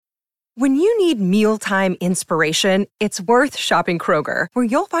When you need mealtime inspiration, it's worth shopping Kroger, where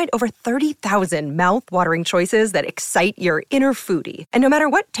you'll find over 30,000 mouth-watering choices that excite your inner foodie. And no matter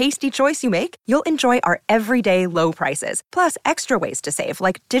what tasty choice you make, you'll enjoy our everyday low prices, plus extra ways to save,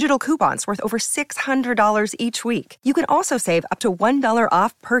 like digital coupons worth over $600 each week. You can also save up to $1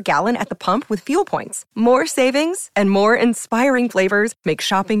 off per gallon at the pump with fuel points. More savings and more inspiring flavors make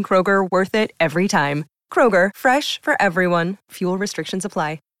shopping Kroger worth it every time. Kroger, fresh for everyone. Fuel restrictions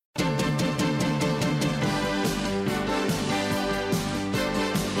apply.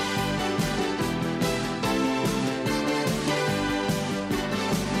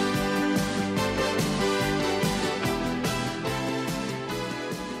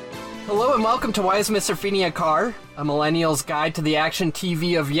 Hello and welcome to Why is Mr. Feeny a Car? A millennial's guide to the action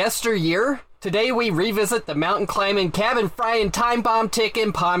TV of yesteryear. Today we revisit the mountain climbing, cabin frying, time bomb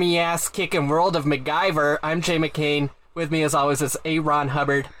ticking, pommy ass kicking world of MacGyver. I'm Jay McCain. With me as always is A. Ron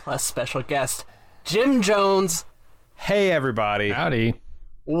Hubbard, plus special guest Jim Jones. Hey everybody. Howdy.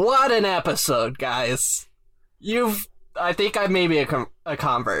 What an episode, guys. I think I may be a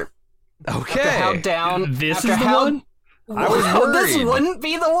convert. Okay. After how down... This is the one? I was worried. This wouldn't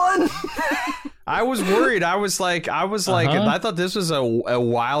be the one? I was worried. I was like, I thought this was a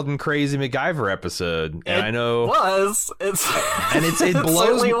wild and crazy MacGyver episode. And I know it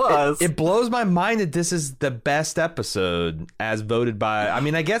blows my mind that this is the best episode as voted by. I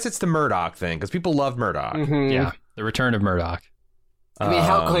mean, I guess it's the Murdoch thing because people love Murdoch. Mm-hmm. Yeah, the return of Murdoch. I mean,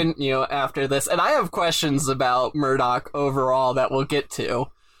 how couldn't you after this? And I have questions about Murdoch overall that we'll get to.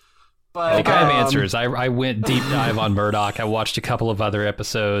 But, I think I have answers. I went deep dive on Murdoch. I watched a couple of other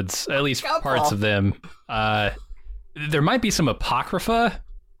episodes, at least parts of them. There might be some apocrypha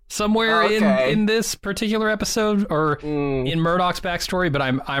somewhere in this particular episode or in Murdoch's backstory, but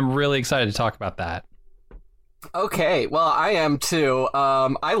I'm really excited to talk about that. Okay, well, I am too.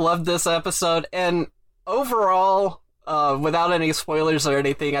 I loved this episode, and overall, without any spoilers or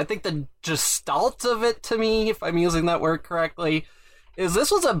anything, I think the gestalt of it to me, if I'm using that word correctly, is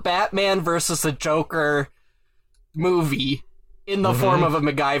this was a Batman versus the Joker movie in the form of a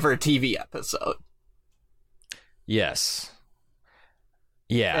MacGyver TV episode. Yes.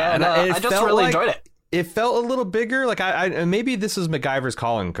 Yeah, and I just really enjoyed it. It felt a little bigger. Like I maybe this is MacGyver's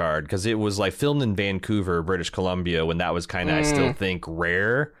calling card because it was like filmed in Vancouver, British Columbia, when that was kind of I still think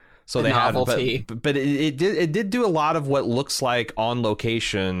rare. So they had, but it did do a lot of what looks like on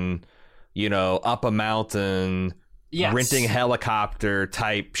location, up a mountain. Yes. Renting helicopter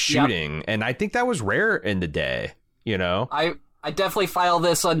type shooting, and I think that was rare in the day. I definitely file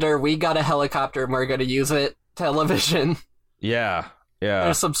this under we got a helicopter and we're going to use it television. Yeah.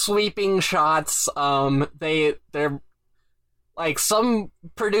 There's some sweeping shots. They're like some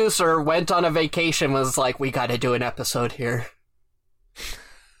producer went on a vacation, was like, we got to do an episode here.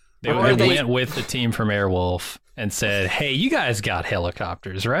 They went with the team from Airwolf and said, "Hey, you guys got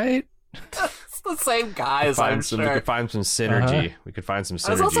helicopters, right?" The same guys, I'm sure. We could find some synergy. We could find some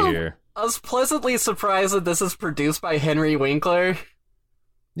synergy here. I was pleasantly surprised that this is produced by Henry Winkler.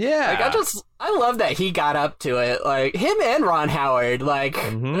 Yeah. I love that he got up to it. Like, him and Ron Howard,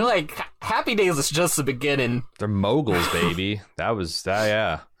 they're like, Happy Days is just the beginning. They're moguls, baby. That was,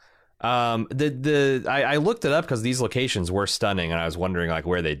 yeah. I looked it up because these locations were stunning, and I was wondering like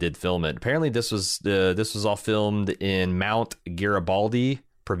where they did film it. Apparently, this was all filmed in Mount Garibaldi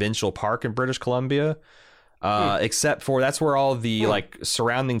Provincial Park in British Columbia, except for that's where all the like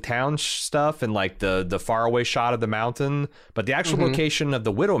surrounding town stuff and like the faraway shot of the mountain. But the actual location of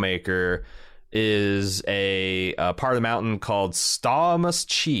the Widowmaker is a part of the mountain called Squamish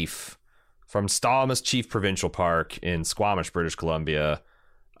Chief, from Squamish Chief Provincial Park in Squamish, British Columbia.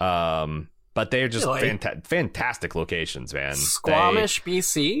 But they're just fantastic locations, man. Squamish,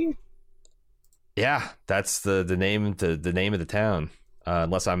 BC. Yeah, that's the name the name of the town.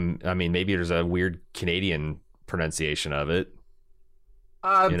 Unless maybe there's a weird Canadian pronunciation of it.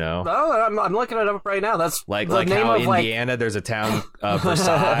 No, I'm looking it up right now. That's like the name how of Indiana there's a town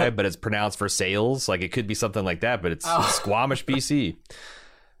Versailles, but it's pronounced Versailles. Like it could be something like that, but it's Squamish, BC.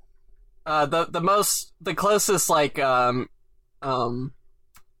 The closest like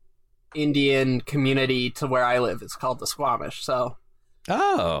Indian community to where I live is called the Squamish. So.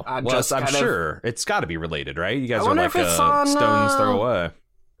 I'm sure it's got to be related, right? You guys are like a stone's throw away.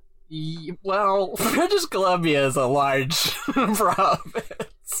 Well, British Columbia is a large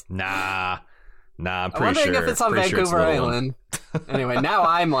province. Nah, I'm pretty sure. I'm wondering if it's on Vancouver Island. Anyway, now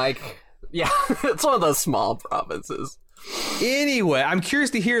I'm like, yeah, it's one of those small provinces. Anyway, I'm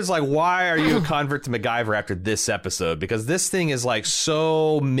curious to hear why are you a convert to MacGyver after this episode? Because this thing is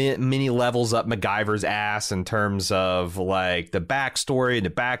so many levels up MacGyver's ass in terms of the backstory and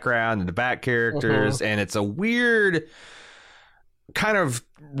the background and the back characters, and it's a weird kind of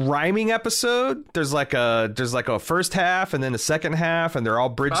rhyming episode. There's a first half and then a second half, and they're all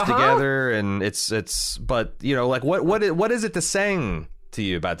bridged together, and it's but what is it to saying to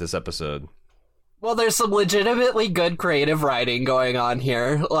you about this episode? Well, there's some legitimately good creative writing going on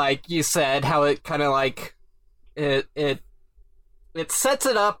here. Like you said, how it kind of it sets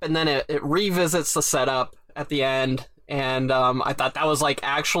it up and then it revisits the setup at the end. And I thought that was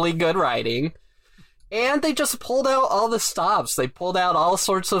actually good writing. And they just pulled out all the stops. They pulled out all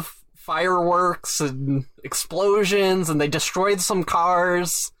sorts of fireworks and explosions, and they destroyed some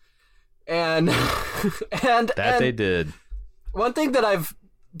cars. And they did. One thing that I've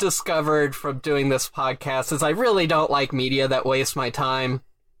discovered from doing this podcast is I really don't like media that wastes my time.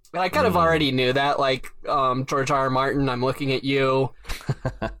 And I kind of already knew that, George R. R. Martin, I'm looking at you.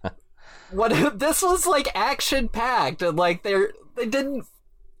 This was action packed, and they didn't,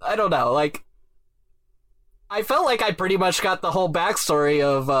 I don't know, I felt like I pretty much got the whole backstory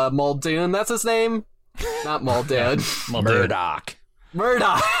of Muldoon. That's his name? Not Muldoon. Murdoch.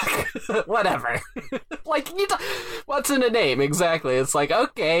 Whatever. What's in a name? Exactly. It's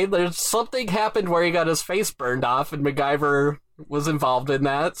okay, there's something happened where he got his face burned off, and MacGyver was involved in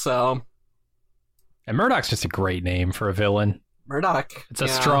that, so. And Murdoch's just a great name for a villain. Murdoch. It's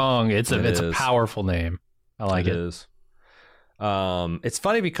a powerful name. I like it. It is. It's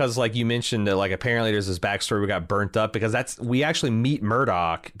funny because you mentioned that apparently there's this backstory we got burnt up, because we actually meet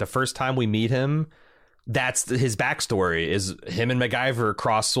Murdoch the first time we meet him. That's his backstory, is him and MacGyver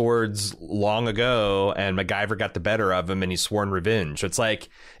crossed swords long ago, and MacGyver got the better of him and he's sworn revenge. It's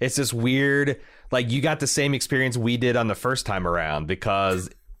it's this weird, you got the same experience we did on the first time around, because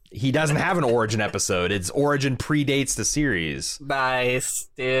he doesn't have an origin episode. Its origin predates the series. Nice,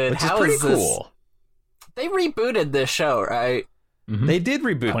 dude. Which is pretty cool. They rebooted this show, right? Mm-hmm. They did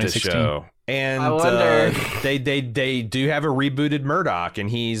reboot this show. And I wonder... they do have a rebooted Murdoch, and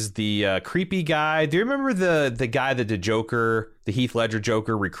he's the creepy guy. Do you remember the guy that the Joker, the Heath Ledger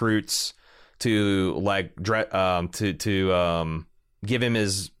Joker, recruits to give him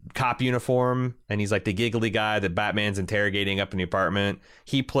his cop uniform, and he's the giggly guy that Batman's interrogating up in the apartment?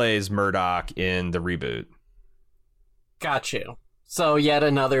 He plays Murdoch in the reboot. Got you. So yet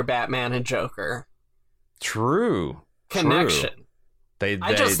another Batman and Joker. True. Connection. True.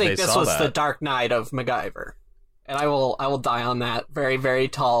 I just think this was the Dark Knight of MacGyver, and I will die on that very, very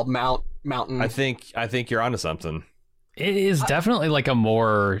tall mountain. I think you're onto something. It is definitely a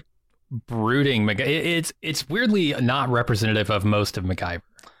more brooding MacGyver. It's weirdly not representative of most of MacGyver.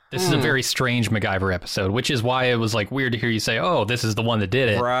 This is a very strange MacGyver episode, which is why it was weird to hear you say, "Oh, this is the one that did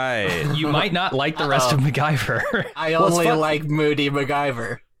it." Right. You might not like the rest of MacGyver. I only like moody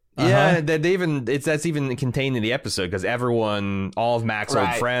MacGyver. Yeah, that's even contained in the episode, because all of Mac's old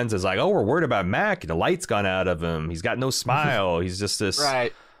friends is oh, we're worried about Mac. The light's gone out of him. He's got no smile. He's just this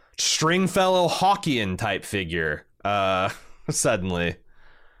Stringfellow Hawkian type figure. Suddenly.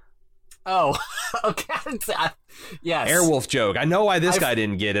 Oh, okay. Yes. Airwolf joke. I know why this guy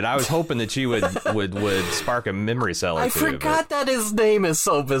didn't get it. I was hoping that you would spark a memory cell or two. I forgot that his name is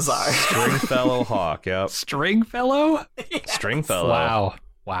so bizarre. Stringfellow Hawk. Yep. Stringfellow? Yes. Stringfellow.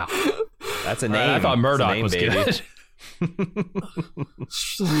 Wow. That's a name. I thought Murdoch was baby. good.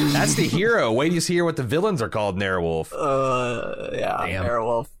 That's the hero. Wait till you hear what the villains are called in Airwolf. Yeah, damn.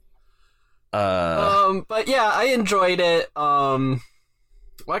 Airwolf. But yeah, I enjoyed it.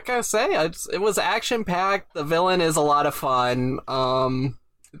 What can I say? It was action packed. The villain is a lot of fun.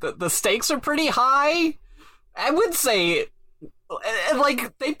 The stakes are pretty high. I would say,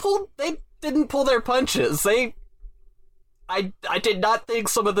 they didn't pull their punches. I did not think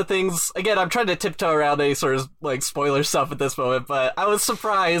some of the things... Again, I'm trying to tiptoe around any sort of, spoiler stuff at this moment, but I was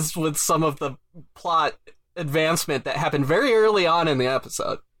surprised with some of the plot advancement that happened very early on in the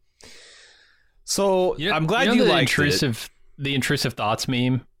episode. So, I'm glad you liked it. The intrusive thoughts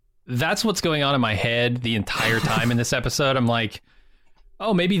meme, that's what's going on in my head the entire time in this episode. I'm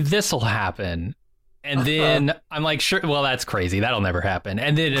oh, maybe this'll happen. And then I'm sure, well, that's crazy. That'll never happen.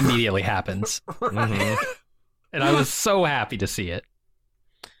 And then it immediately happens. Mm-hmm. And I was so happy to see it.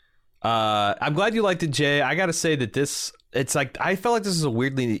 I'm glad you liked it, Jay. I got to say that it's I felt like this is a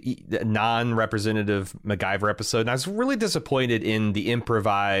weirdly non-representative MacGyver episode, and I was really disappointed in the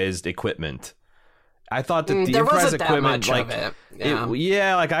improvised equipment. I thought that the there improvised wasn't equipment, that much like, of it.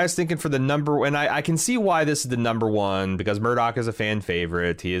 yeah, like I was thinking for the number, and I can see why this is the number one, because Murdoch is a fan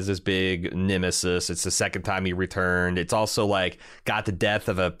favorite. He is this big nemesis. It's the second time he returned. It's also like got the death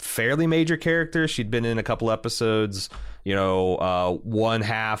of a fairly major character. She'd been in a couple episodes. You know, one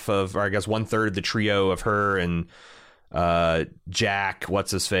half of, or I guess 1/3 of the trio of her and Jack,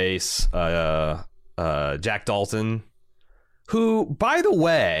 what's his face, Jack Dalton, who, by the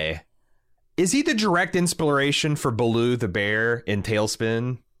way, is he the direct inspiration for Baloo the bear in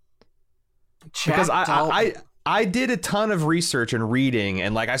Tailspin? Because I did a ton of research and reading,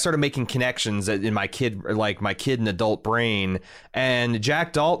 and like I started making connections in my kid and adult brain, and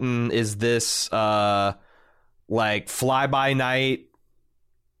Jack Dalton is this like fly-by-night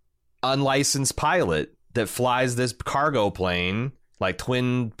unlicensed pilot that flies this cargo plane, like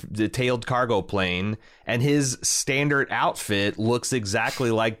twin-tailed cargo plane, and his standard outfit looks exactly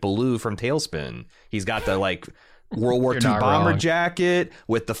like Baloo from Tailspin. He's got the like World War II bomber jacket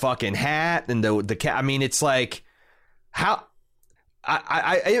with the fucking hat and the cat. I mean, it's like how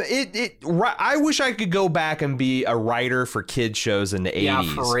I wish I could go back and be a writer for kids shows in the 80s. Yeah,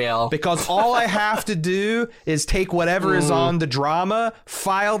 for real. Because all I have to do is take whatever is on the drama,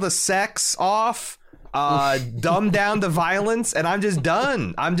 file the sex off, dumb down the violence, and I'm just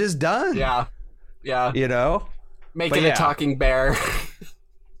done. Yeah. You know? Make it a talking bear.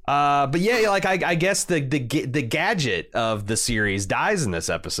 But yeah, like I guess the gadget of the series dies in this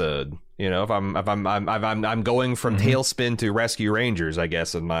episode. You know, if I'm going from Tailspin to Rescue Rangers, I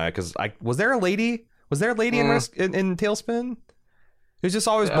guess because was there a lady in Tailspin? It was just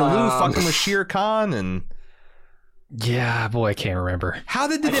always Baloo fucking with Shere Khan and. Yeah, boy, I can't remember. How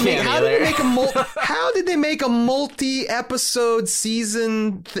did they make a multi-episode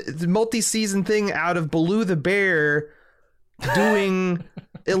multi-season thing out of Baloo the bear doing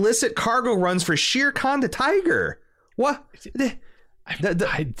illicit cargo runs for Shere Khan the tiger? What?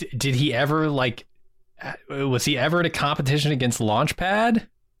 Did he ever was he ever in a competition against Launchpad?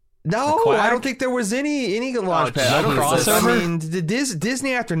 No, I don't think there was any Launchpad. I don't crossover. I mean, the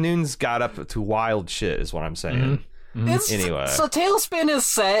Disney Afternoons got up to wild shit, is what I'm saying. Anyway, so Tailspin is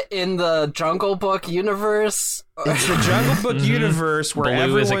set in the Jungle Book universe. It's the Jungle Book universe where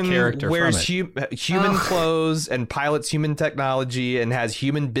Baloo everyone wears human clothes and pilots human technology and has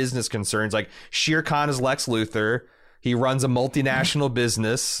human business concerns. Like Shere Khan is Lex Luthor. He runs a multinational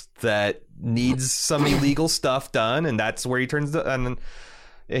business that needs some illegal stuff done, and that's where he turns and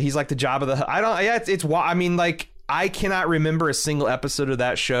he's like the job of the. I mean, like I cannot remember a single episode of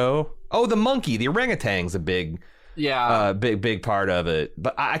that show. Oh, the monkey, the orangutan's a big. Yeah, big part of it,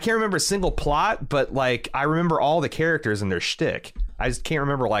 but I can't remember a single plot. But like, I remember all the characters and their shtick. I just can't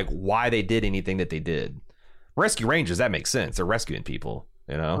remember like why they did anything that they did. Rescue Rangers, that makes sense. They're rescuing people,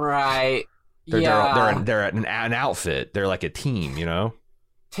 you know. Right. They're an outfit. They're like a team, you know.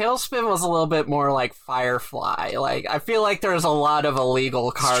 Tailspin was a little bit more like Firefly. Like I feel like there's a lot of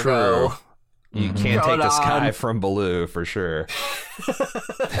illegal cargo. It's true. You can't take the sky from Baloo for sure.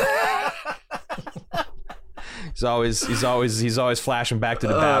 He's always flashing back to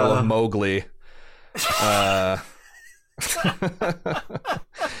the Battle of Mowgli.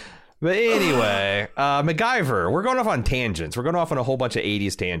 But anyway, MacGyver, we're going off on tangents. We're going off on a whole bunch of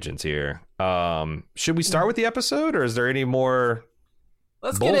 80s tangents here. Should we start with the episode, or is there any more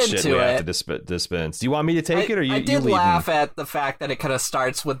bullshit we have to dispense? Do you want me to take it, or you lead? I did laugh at the fact that it kind of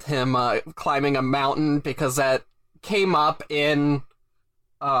starts with him climbing a mountain, because that came up in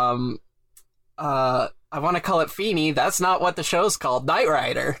I want to call it Feeny. That's not what the show's called. Knight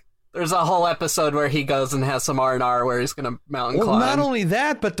Rider. There's a whole episode where he goes and has some R&R where he's going to mountain climb. Well, not only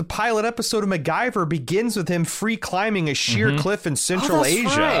that, but the pilot episode of MacGyver begins with him free climbing a sheer cliff in Central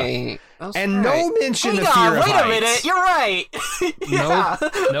Asia. Right. And no mention of fear of heights. Wait a minute, you're right.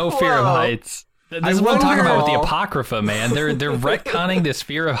 No fear of heights. This is what I'm talking about with the Apocrypha, man. They're retconning this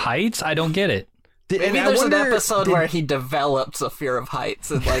fear of heights. I don't get it. Maybe there's an episode where he develops a fear of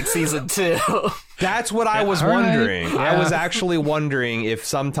heights in like season 2. That's what I was wondering. Right. I was actually wondering if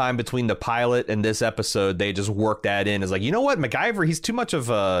sometime between the pilot and this episode they just worked that in as like, you know what, MacGyver, he's too much of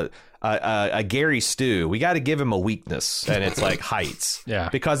a Gary Stu. We got to give him a weakness, and it's like heights. Yeah.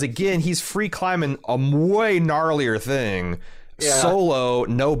 Because again, he's free climbing a way gnarlier thing, solo,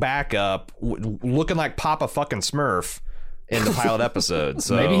 no backup, looking like Papa fucking Smurf. In the pilot episode,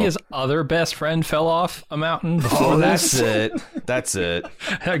 so maybe his other best friend fell off a mountain before that. That's it.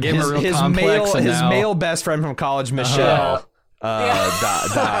 Gave him a real complex. His male best friend from college, Michelle,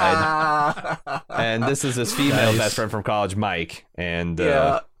 died, and this is his female best friend from college, Mike, and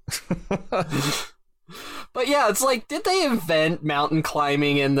But yeah, it's like, did they invent mountain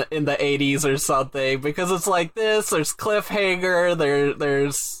climbing in the 80s or something? Because it's like this, there's Cliffhanger,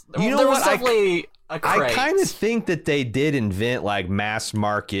 there's there was definitely a craze. I kind of think that they did invent like mass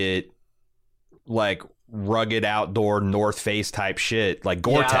market, like rugged outdoor North Face type shit, like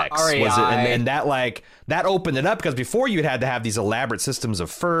Gore-Tex was it, and that like that opened it up, because before you had to have these elaborate systems of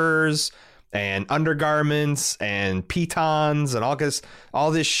furs and undergarments and pitons and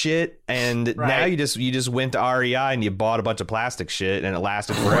all this shit, and now you just went to REI and you bought a bunch of plastic shit, and it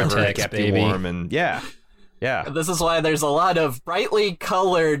lasted forever. It kept you warm, and yeah. This is why there's a lot of brightly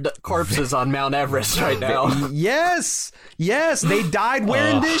colored corpses on Mount Everest right now. Yes, they died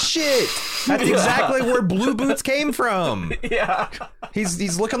wearing this shit. That's exactly where Blue Boots came from. Yeah,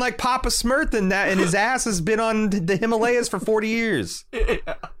 he's looking like Papa Smurf, and his ass has been on the Himalayas for 40 years.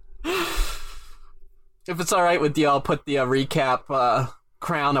 Yeah. If it's all right with you, I'll put the recap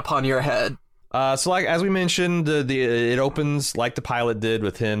crown upon your head. So like, as we mentioned, it opens like the pilot did,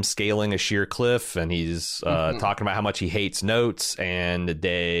 with him scaling a sheer cliff, and he's talking about how much he hates notes, and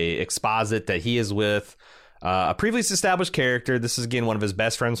they exposit that he is with a previously established character. This is, again, one of his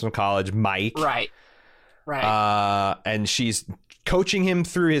best friends from college, Mike. Right. And she's coaching him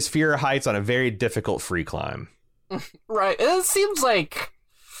through his fear of heights on a very difficult free climb. Right. It seems like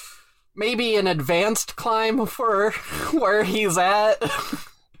maybe an advanced climb for where he's at.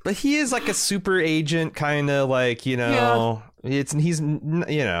 But he is like a super agent, kind of like, you know, he climbed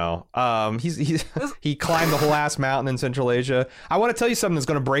the whole ass mountain in Central Asia. I want to tell you something that's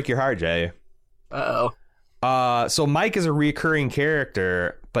going to break your heart, Jay. So Mike is a recurring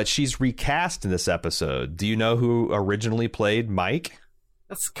character, but she's recast in this episode. Do you know who originally played Mike?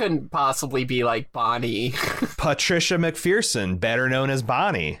 This couldn't possibly be like Bonnie. Patricia McPherson, better known as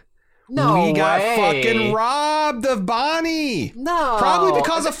Bonnie. No, we got fucking robbed of Bonnie. No, probably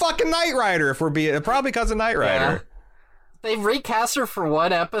because of fucking Knight Rider. Probably because of Knight Rider. They recast her for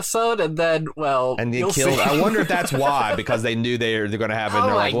one episode, and then they killed. I wonder if that's why, because they knew they're going to have it. And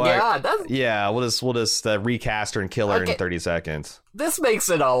they're like, what? God, we'll just recast her and kill her in 30 seconds. This makes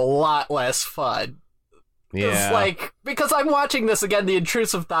it a lot less fun. Yeah, like, because I'm watching this again, the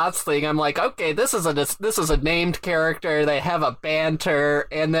intrusive thoughts thing. I'm like, okay, this is a named character. They have a banter,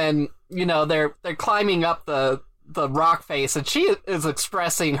 and then they're climbing up the rock face, and she is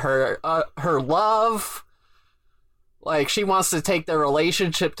expressing her love. Like, she wants to take their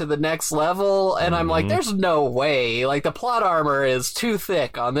relationship to the next level, and I'm like, there's no way. Like, the plot armor is too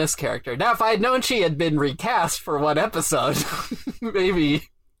thick on this character. Now, if I had known she had been recast for one episode, maybe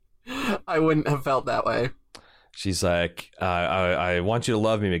I wouldn't have felt that way. She's like, I want you to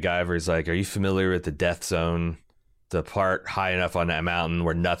love me, MacGyver. He's like, are you familiar with the death zone? The part high enough on that mountain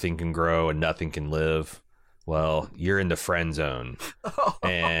where nothing can grow and nothing can live? Well, you're in the friend zone.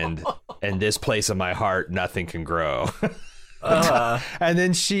 And in this place of my heart, nothing can grow. And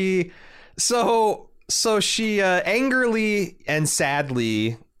then she angrily and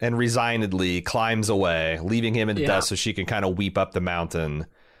sadly and resignedly climbs away, leaving him in the dust so she can kind of weep up the mountain.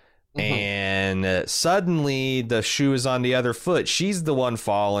 And suddenly the shoe is on the other foot. She's the one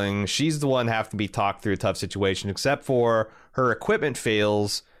falling. She's the one having to be talked through a tough situation, except for her equipment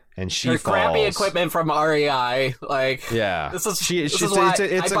fails and she falls. Crappy equipment from REI. Like, this is why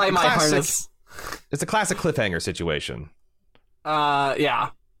I buy my harness. It's a classic cliffhanger situation.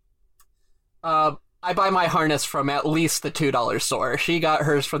 I buy my harness from at least the $2 store. She got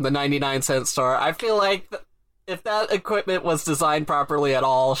hers from the 99-cent store. I feel like if that equipment was designed properly at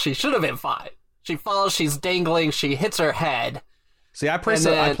all, she should have been fine. She falls, she's dangling, she hits her head. See, I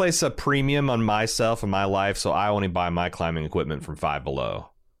place a premium on myself and my life, so I only buy my climbing equipment from Five Below.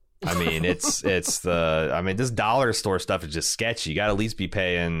 I mean, this dollar store stuff is just sketchy. You got to at least be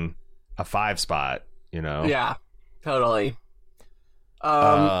paying a 5 spot, Yeah, totally.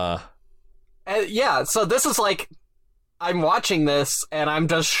 So this is like, I'm watching this and I'm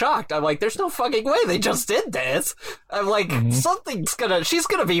just shocked. I'm like, there's no fucking way they just did this. I'm like, she's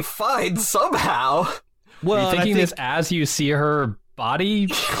gonna be fine somehow. Well, are you thinking this as you see her body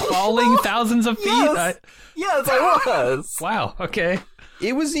falling thousands of feet? Yes, I was. Wow. Okay.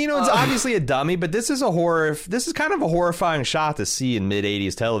 It was, it's obviously a dummy, but this is kind of a horrifying shot to see in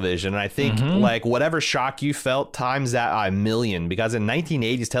mid-'80s television. And I think, like, whatever shock you felt, times that a million, because in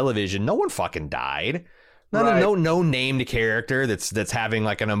 1980s television, no one fucking died. No named character that's having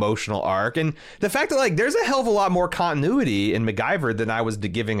like an emotional arc. And the fact that, like, there's a hell of a lot more continuity in MacGyver than I was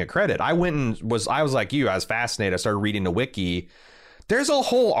giving it credit. I was like you, I was fascinated. I started reading the wiki. There's a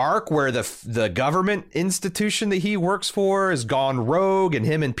whole arc where the government institution that he works for has gone rogue, and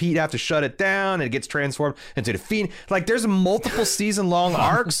him and Pete have to shut it down, and it gets transformed into the Feeny. Like, there's multiple season-long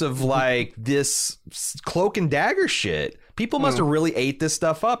arcs of, like, this cloak and dagger shit. People must have really ate this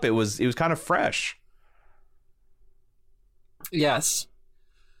stuff up. It was kind of fresh. Yes.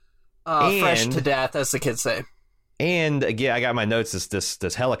 Fresh to death, as the kids say. And again, I got my notes.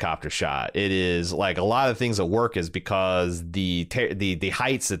 This helicopter shot. It is like a lot of things that work is because the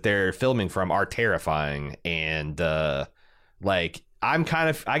heights that they're filming from are terrifying. And like I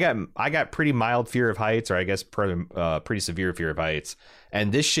got pretty mild fear of heights, or I guess pretty severe fear of heights.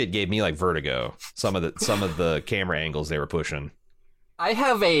 And this shit gave me like vertigo. Some of the camera angles they were pushing. I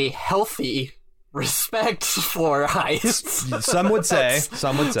have a healthy respect for heights. Some would say.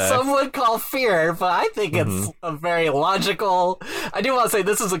 Some would call fear, but I think it's a very logical. I do want to say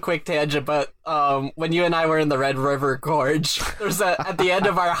this is a quick tangent, but when you and I were in the Red River Gorge, there's at the end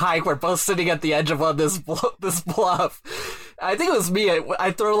of our hike, we're both sitting at the edge of this bluff. I think it was me.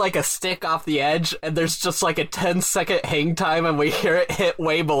 I throw like a stick off the edge, and there's just like a 10-second hang time, and we hear it hit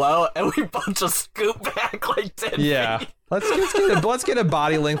way below, and we both just scoot back like 10 feet. Let's get a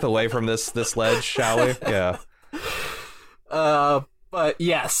body length away from this ledge, shall we? Yeah. But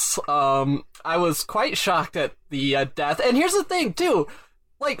yes, I was quite shocked at the death. And here's the thing, too.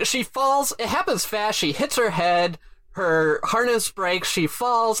 Like, she falls, it happens fast, she hits her head, her harness breaks, she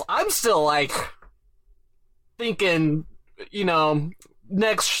falls. I'm still, like, thinking, you know,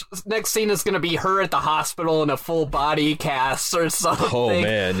 next scene is going to be her at the hospital in a full body cast or something. Oh,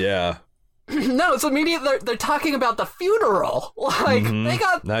 man, yeah. No, it's immediate. They're talking about the funeral. Like,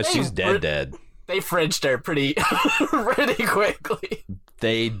 she's dead. They fridged her pretty quickly.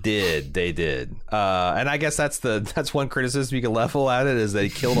 They did. And I guess that's one criticism you can level at it, is they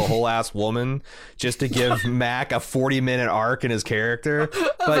killed a whole ass woman just to give Mac a 40-minute arc in his character.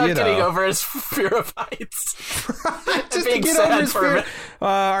 But getting over his fear of heights. Just to get over his fear.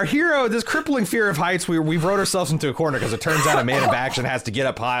 Our hero, this crippling fear of heights, we wrote ourselves into a corner because it turns out a man of action has to get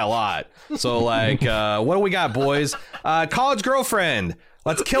up high a lot. So, like, what do we got, boys? College girlfriend.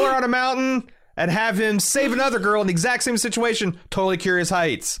 Let's kill her on a mountain and have him save another girl in the exact same situation. Totally Curious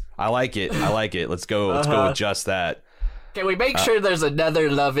Heights. I like it. Let's go with just that. Can we make sure there's another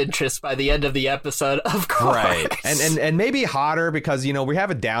love interest by the end of the episode? Of course. Right. And maybe hotter, because, you know, we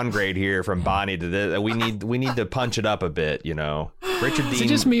have a downgrade here from Bonnie to this. We need to punch it up a bit, you know. Richard Dean. Is it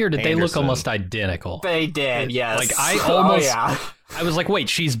just me, or did Anderson. they look almost identical? They did, yes. Like, I was like, wait,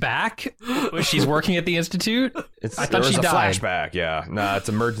 she's back? She's working at the Institute? I thought she died. Flashback, yeah. No, it's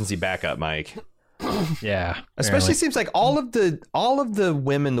emergency backup, Mike. Yeah. Especially seems like all of the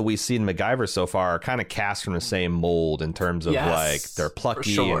women that we see in MacGyver so far are kind of cast from the same mold in terms of like they're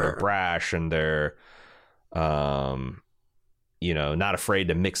plucky and they're brash and they're you know, not afraid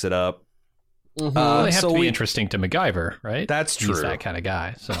to mix it up. Well, they have to be interesting to MacGyver, right? That's true. He's that kind of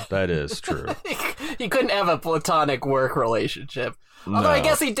guy. So that is true. He couldn't have a platonic work relationship. Although I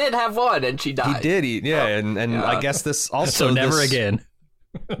guess he did have one, and she died. He did, and I guess this also so never again.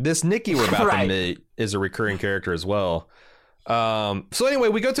 This Nikki we're about to meet is a recurring character as well. So anyway,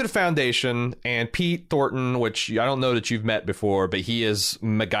 we go to the Foundation, and Pete Thornton, which I don't know that you've met before, but he is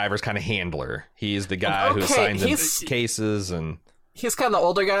MacGyver's kind of handler. He's the guy who assigns him cases, and he's kind of the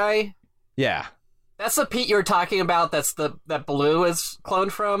older guy. Yeah, that's the Pete you were talking about. That's that Blue is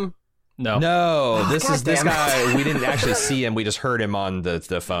cloned from. No, this is this guy. We didn't actually see him. We just heard him on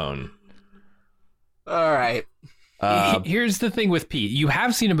the phone. All right. Here's the thing with Pete. You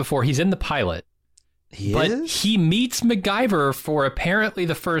have seen him before. He's in the pilot. He meets MacGyver for apparently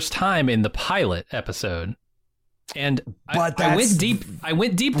the first time in the pilot episode. And I went deep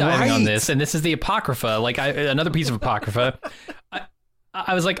diving on this, and this is the Apocrypha, like another piece of Apocrypha.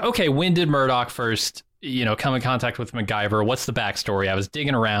 I was like, okay, when did Murdoch first, you know, come in contact with MacGyver? What's the backstory? I was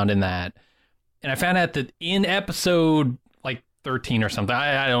digging around in that, and I found out that in episode 13 or something.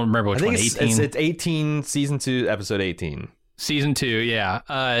 I don't remember which one. 18. It's 18, season 2, episode 18. Season 2,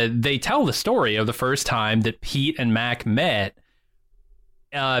 yeah. They tell the story of the first time that Pete and Mac met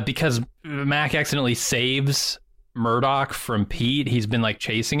because Mac accidentally saves Murdoch from Pete. He's been like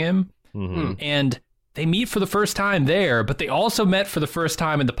chasing him. Mm-hmm. And they meet for the first time there, but they also met for the first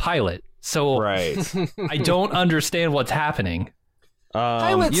time in the pilot. So I don't understand what's happening.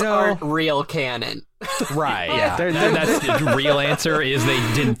 Pilots aren't real canon. Right. Yeah. That's the real answer is they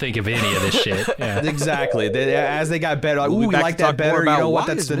didn't think of any of this shit. Yeah. Exactly. As they got better, we like that better. You know what?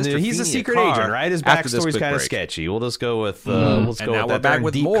 That's the new. He's a secret agent, right? His backstory's kind of sketchy. We'll just go with. Let's go with that. Back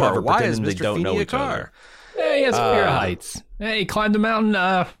with more. Why is Mr. Feeny a car? Yeah, he has fear of heights. Hey, he climbed a mountain.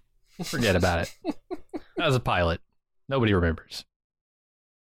 Forget about it. That was a pilot. Nobody remembers.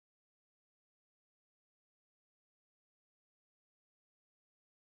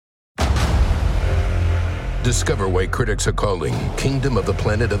 Discover why critics are calling Kingdom of the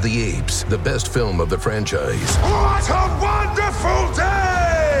Planet of the Apes the best film of the franchise. What a wonderful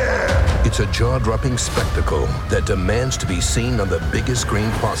day! It's a jaw-dropping spectacle that demands to be seen on the biggest screen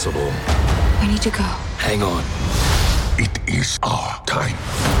possible. We need to go. Hang on. It is our time.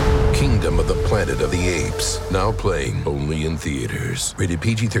 Kingdom of the Planet of the Apes. Now playing only in theaters. Rated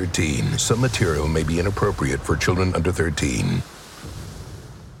PG-13. Some material may be inappropriate for children under 13.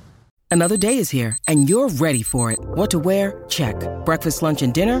 Another day is here, and you're ready for it. What to wear? Check. Breakfast, lunch,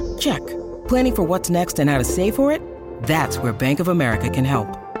 and dinner? Check. Planning for what's next and how to save for it? That's where Bank of America can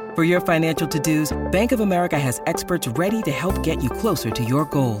help. For your financial to-dos, Bank of America has experts ready to help get you closer to your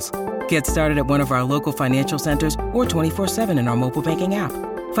goals. Get started at one of our local financial centers or 24/7 in our mobile banking app.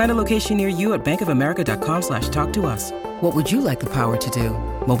 Find a location near you at bankofamerica.com/talktous. What would you like the power to do?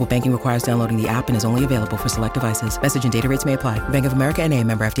 Mobile banking requires downloading the app and is only available for select devices. Message and data rates may apply. Bank of America N.A.,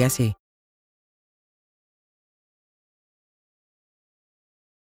 member FDIC.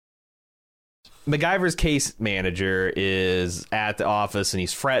 MacGyver's case manager is at the office and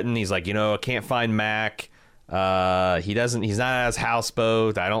he's fretting. He's like, I can't find Mac. He's not at his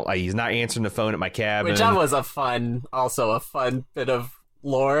houseboat. He's not answering the phone at my cabin. Which that was a fun bit of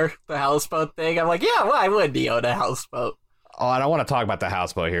lore, the houseboat thing. I'm like, yeah, why would he own a houseboat? Oh, and I want to talk about the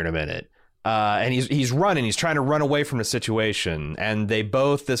houseboat here in a minute. And he's trying to run away from the situation. And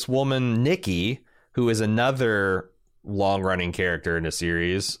this woman, Nikki, who is another long-running character in the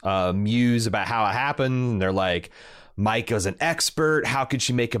series, muse about how it happened. They're like, Mike was an expert. How could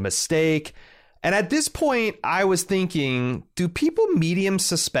she make a mistake? And at this point, I was thinking, do people medium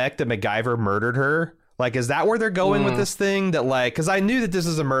suspect that MacGyver murdered her? Like, is that where they're going with this thing? That, like, because I knew that this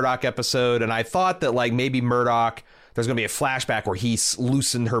is a Murdoch episode, and I thought that, like, maybe Murdoch, there's going to be a flashback where he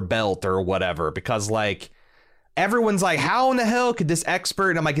loosened her belt or whatever, because, like, everyone's like, how in the hell could this expert?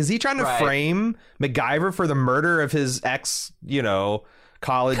 And I'm like, is he trying to frame MacGyver for the murder of his ex,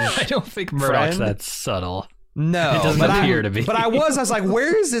 college I don't think Murdoch's that subtle. No, it doesn't appear to be. But I was like,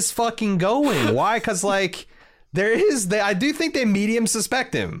 where is this fucking going? Why? Because, like, I do think they medium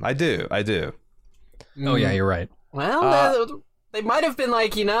suspect him. I do. Oh, yeah, you're right. Well, they might have been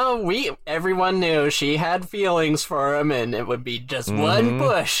like, everyone knew she had feelings for him, and it would be just one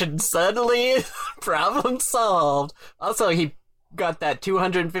push, and suddenly, problem solved. Also, he got that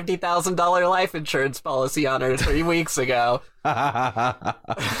 $250,000 life insurance policy on her 3 weeks ago.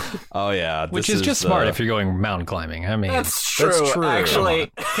 Oh, yeah. Which is just smart if you're going mountain climbing. I mean, that's true.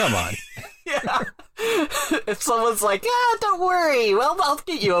 Actually. Come on. Yeah. If someone's like, don't worry. Well, I'll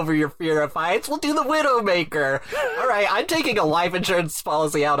get you over your fear of heights. We'll do the Widowmaker. All right, I'm taking a life insurance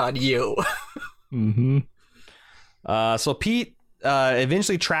policy out on you. So Pete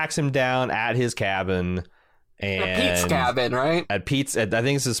eventually tracks him down at his cabin. And at Pete's cabin, right? I think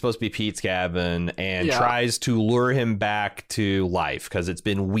this is supposed to be Pete's cabin, and tries to lure him back to life because it's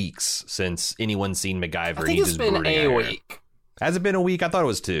been weeks since anyone's seen MacGyver. I think it's been a week. Has it been a week? I thought it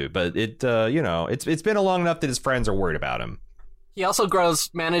was 2, but it's been long enough that his friends are worried about him. He also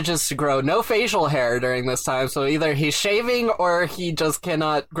manages to grow no facial hair during this time, so either he's shaving or he just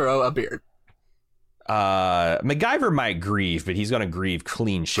cannot grow a beard. MacGyver might grieve, but he's going to grieve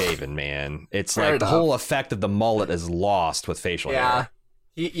clean shaven, man. It's like the whole effect of the mullet is lost with facial hair.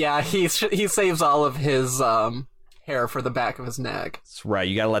 He saves all of his hair for the back of his neck. That's right.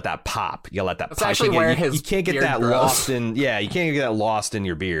 You got to let that pop. You got to let that That's pop. actually where his you can't get beard that grows. lost in. Yeah, you can't get that lost in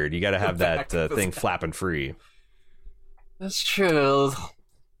your beard. You got to have that thing flapping free. That's true.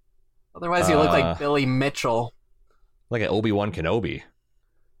 Otherwise, you look like Billy Mitchell, like an Obi-Wan Kenobi.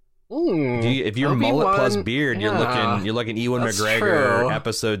 If you're mullet plus beard, you're looking Ewan McGregor,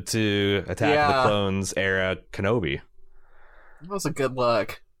 Episode 2, Attack of the Clones era Kenobi. That was a good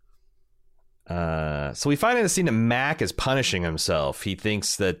look. So we find in the scene that Mac is punishing himself. He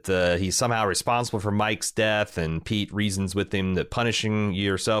thinks that he's somehow responsible for Mike's death, and Pete reasons with him that punishing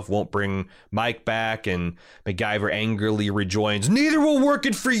yourself won't bring Mike back, and MacGyver angrily rejoins, "Neither will work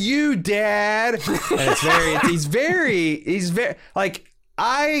it for you, Dad." And he's very like,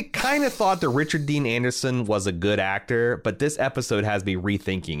 I kind of thought that Richard Dean Anderson was a good actor, but this episode has me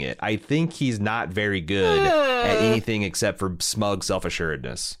rethinking it. I think he's not very good at anything except for smug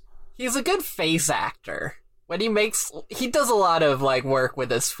self-assuredness. He's a good face actor. When he does a lot of like work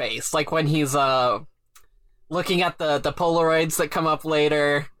with his face, like when he's looking at the Polaroids that come up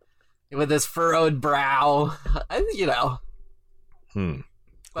later with his furrowed brow,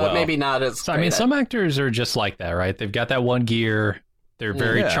 But maybe not as. So, I mean, some actors are just like that, right? They've got that one gear. They're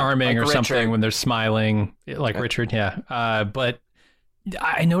very charming like or Richard. something when they're smiling, like Richard. Yeah. But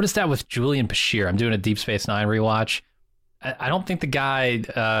I noticed that with Julian Bashir. I'm doing a Deep Space Nine rewatch. I don't think the guy,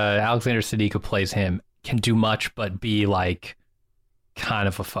 Alexander Siddiqui, plays him can do much but be like kind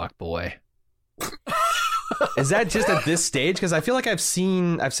of a fuck boy. Is that just at this stage? Because I feel like I've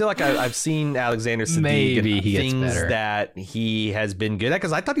seen Alexander Siddig Maybe he gets things better. that he has been good at.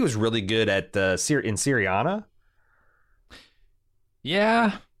 Because I thought he was really good at in Syriana.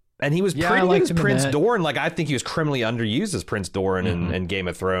 Yeah. And he was Yeah, pretty I good liked as him in Prince that. Doran. Like, I think he was criminally underused as Prince Doran in Game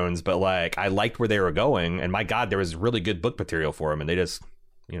of Thrones. But, like, I liked where they were going. And, my God, there was really good book material for him. And they just,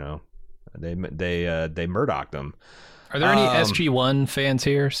 you know, they Murdocked him. Are there any SG-1 fans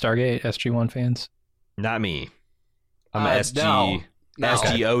here? Stargate SG-1 fans? Not me. I'm a no.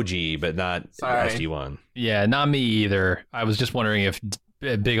 SGOG, but not Sorry. SG1. Yeah, not me either. I was just wondering if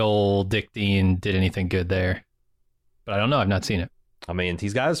big old Dick Dean did anything good there. But I don't know. I've not seen it. I mean,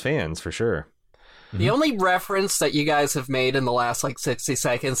 he's got his fans, for sure. The only reference that you guys have made in the last, 60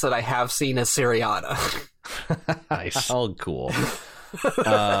 seconds that I have seen is Syriana. Nice. Oh, cool.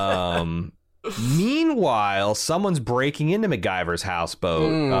 Meanwhile, someone's breaking into MacGyver's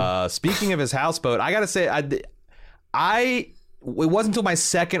houseboat. Speaking of his houseboat, I gotta say, it wasn't until my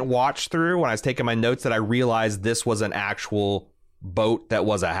second watch through when I was taking my notes that I realized this was an actual boat that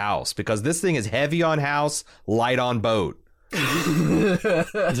was a house, because this thing is heavy on house, light on boat.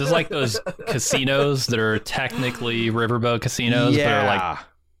 Is this like those casinos that are technically riverboat casinos, but are like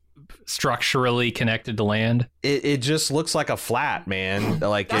structurally connected to land? It just looks like a flat, man.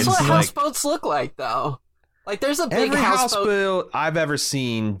 Like, That's it's what like, houseboats look like, though. Like, there's a big every houseboat. houseboat I've ever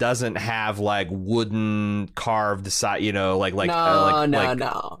seen doesn't have like wooden carved side, you know, like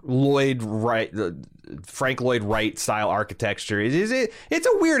No. Frank Lloyd Wright style architecture. It's a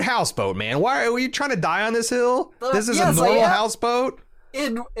weird houseboat, man. Why are you trying to die on this hill? This is a normal houseboat.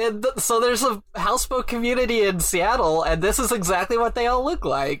 So there's a houseboat community in Seattle, and this is exactly what they all look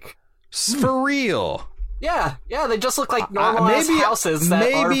like. For real. Yeah, they just look like normal houses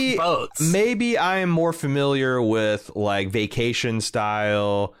that are boats. Maybe I am more familiar with like vacation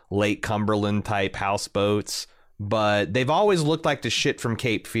style, Lake Cumberland type houseboats, but they've always looked like the shit from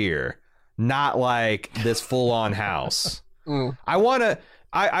Cape Fear, not like this full on house. I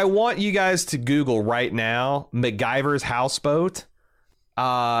want you guys to Google right now MacGyver's houseboat.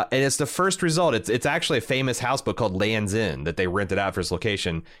 And it's the first result. It's actually a famous houseboat called Land's End that they rented out for its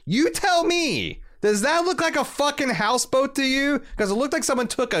location. You tell me, does that look like a fucking houseboat to you? Because it looked like someone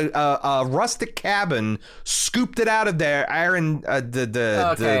took a rustic cabin, scooped it out of there,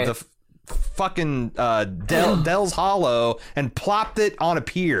 the fucking Dell's Hollow, and plopped it on a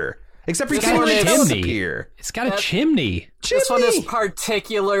pier. Except for you can't even tell it's a pier. It's got a chimney. This one is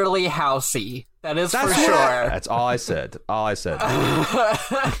particularly housey. That's for sure. That's all I said. I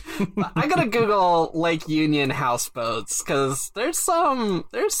gotta Google Lake Union houseboats, because there's some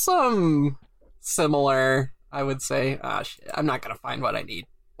similar, I would say. Shit, I'm not gonna find what I need.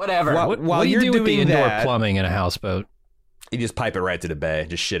 Whatever. What do you do with the indoor plumbing in a houseboat? You just pipe it right to the bay.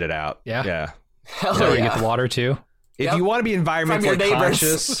 Just shit it out. Yeah. Hell Is that where you yeah. get the water too? If you want to be environmentally neighbors.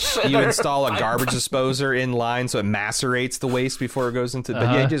 conscious, you install a garbage disposer in line so it macerates the waste before it goes into.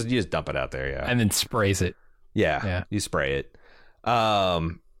 But yeah, you just dump it out there. Yeah, and then sprays it. Yeah, you spray it. So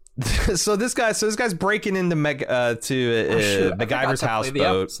this guy's breaking into MacGyver's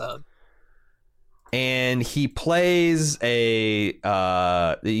houseboat, and he plays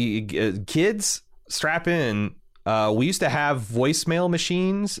kids strap in. We used to have voicemail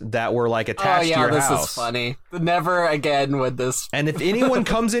machines that were like attached to your house. This is funny. Never again with this. And if anyone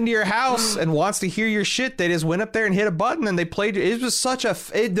comes into your house and wants to hear your shit, they just went up there and hit a button and they played it. It was such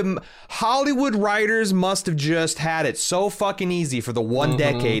the Hollywood writers must have just had it so fucking easy for the one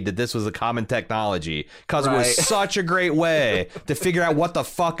decade that this was a common technology, because it was such a great way to figure out what the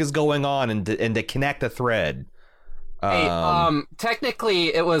fuck is going on and to connect a thread.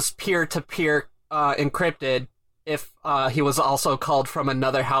 Technically, it was peer-to-peer encrypted. If he was also called from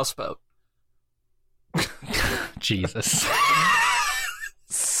another houseboat. Jesus.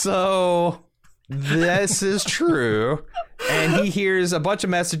 So this is true. And he hears a bunch of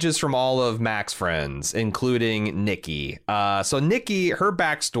messages from all of Mac's friends, including Nikki. So Nikki, her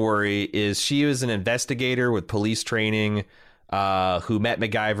backstory is she was an investigator with police training who met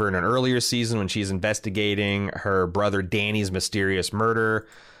MacGyver in an earlier season when she's investigating her brother Danny's mysterious murder.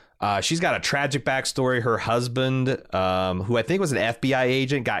 She's got a tragic backstory. Her husband, who I think was an FBI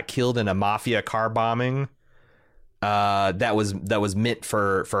agent, got killed in a mafia car bombing. That was meant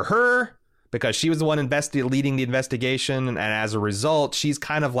for her because she was the one leading the investigation, and as a result, she's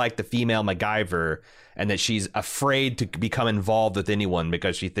kind of like the female MacGyver, and that she's afraid to become involved with anyone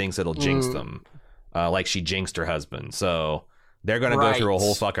because she thinks it'll jinx them, like she jinxed her husband. So they're gonna go through a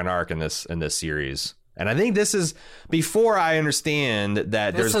whole fucking arc in this series. And I think this is before I understand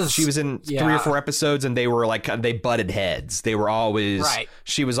that she was in 3 or 4 episodes and they were like, they butted heads. They were always,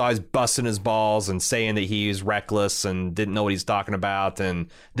 she was always busting his balls and saying that he was reckless and didn't know what he's talking about. And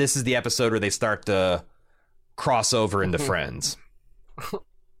this is the episode where they start to cross over into friends.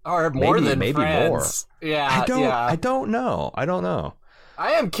 Or more than maybe friends. More. Yeah. I don't know.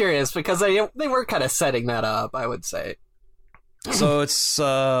 I am curious because they were kind of setting that up, I would say. So it's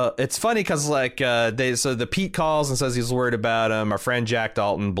funny because the Pete calls and says he's worried about him. Our friend Jack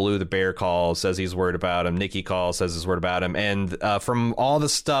Dalton, Blue the Bear, calls, says he's worried about him. Nikki calls, says he's worried about him. And from all the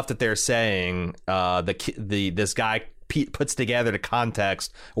stuff that they're saying, this guy Pete puts together the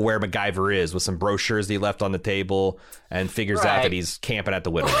context of where MacGyver is with some brochures that he left on the table and figures out that he's camping at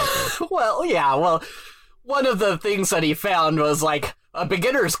the Widowmaker. Well, one of the things that he found was like a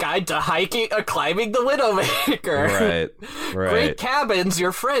beginner's guide to climbing the Widowmaker. Right. Great cabins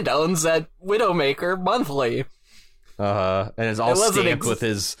your friend owns at Widowmaker monthly. And it's all stamped with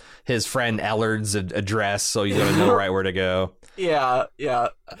his friend Ellard's address, so he's gonna know right where to go. Yeah.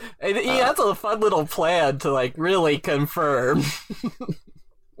 And he has a fun little plan to like really confirm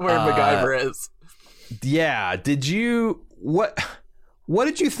where MacGyver is. Yeah. What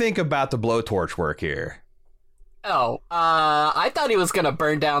did you think about the blowtorch work here? I thought he was gonna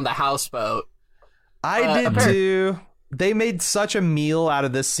burn down the houseboat. I did too. They made such a meal out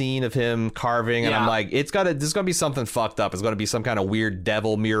of this scene of him carving, and I'm like, there's gonna be something fucked up. It's gonna be some kind of weird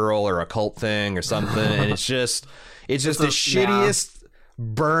devil mural or occult thing or something, and it's just the shittiest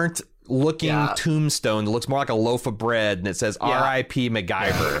burnt looking tombstone that looks more like a loaf of bread, and it says R.I.P.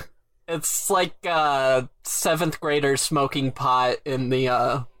 MacGyver. It's like a 7th grader smoking pot in the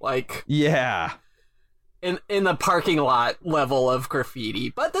in the parking lot level of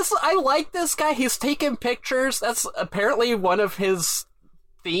graffiti. But I like this guy. He's taking pictures. That's apparently one of his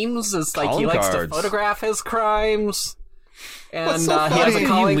themes, is like he likes to photograph his crimes. And so he has a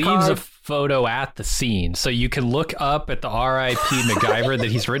calling he leaves card. a photo at the scene, so you can look up at the R.I.P. MacGyver that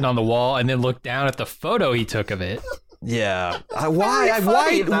he's written on the wall, and then look down at the photo he took of it. Yeah. Why?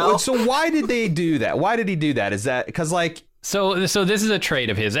 So why did they do that? Why did he do that? Is that because like? So this is a trait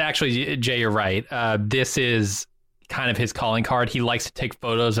of his. Actually, Jay, you're right. This is kind of his calling card. He likes to take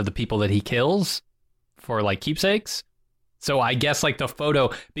photos of the people that he kills for like keepsakes. So I guess like the photo,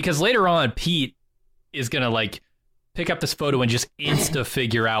 because later on Pete is gonna like pick up this photo and just insta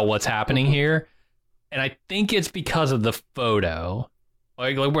figure out what's happening here. And I think it's because of the photo,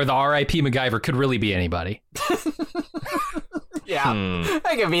 like where the R.I.P. MacGyver could really be anybody.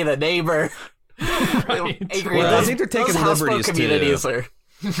 I could be the neighbor. Right. I think they're taking liberties too.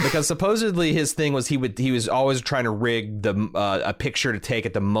 Because supposedly his thing was he was always trying to rig a picture to take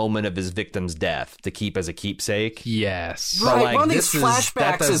at the moment of his victim's death to keep as a keepsake. Yes. Right, like, one of these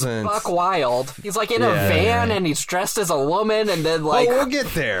flashbacks is buck wild. He's like in a van and he's dressed as a woman, and then like... we'll get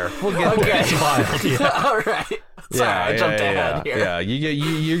there. It's wild, all right. Sorry, I jumped ahead here. Yeah,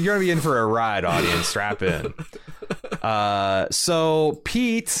 you're going to be in for a ride, audience. Strap in. So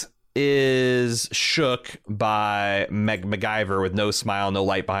Pete is shook by MacGyver with no smile, no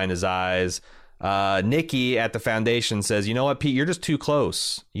light behind his eyes. Nikki at the foundation says, "You know what, Pete? You're just too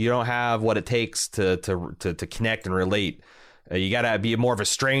close. You don't have what it takes to connect and relate. You gotta be more of a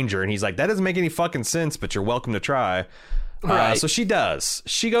stranger." And he's like, "That doesn't make any fucking sense, but you're welcome to try." Right. So she does.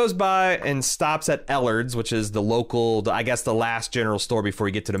 She goes by and stops at Ellard's, which is the local, I guess, the last general store before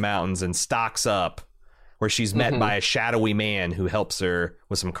you get to the mountains, and stocks up, where she's met by a shadowy man who helps her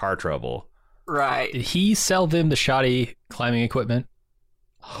with some car trouble. Right. Did he sell them the shoddy climbing equipment?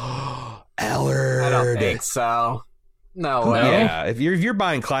 Ellard. I don't think so. No way. Yeah, if you're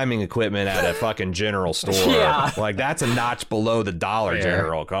buying climbing equipment at a fucking general store, like that's a notch below the Dollar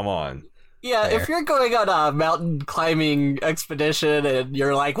General. Come on. Yeah, if you're going on a mountain climbing expedition and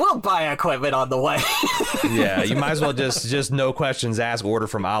you're like, we'll buy equipment on the way. Yeah, you might as well just no questions asked, order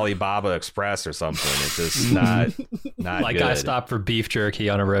from Alibaba Express or something. It's just not like good. I stopped for beef jerky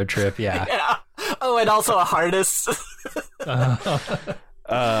on a road trip. Yeah. Oh, and also a harness.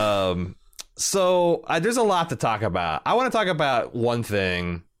 So there's a lot to talk about. I want to talk about one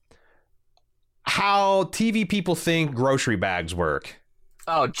thing: how TV people think grocery bags work.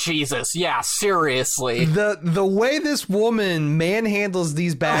 Oh, Jesus. Yeah, seriously. The way this woman manhandles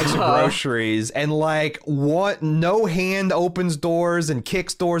these bags of groceries, and like no hand opens doors and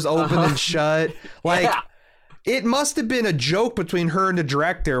kicks doors open and shut. Like it must have been a joke between her and the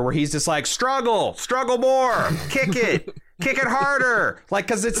director where he's just like, struggle more, kick it harder. Like,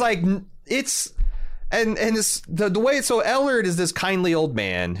 cause it's like, it's, and it's the way, so Ellard is this kindly old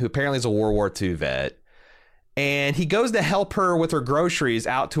man who apparently is a World War II vet. And he goes to help her with her groceries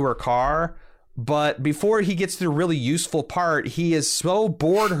out to her car, But before he gets to the really useful part, he has so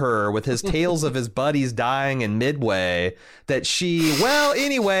bored her with his tales of his buddies dying in Midway that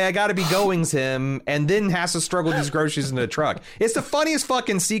anyway, I gotta be goings him, and then has to struggle with these groceries in the truck. It's the funniest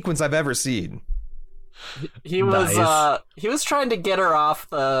fucking sequence I've ever seen. He was trying to get her off,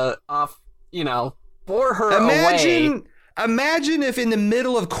 bore her away. Imagine if in the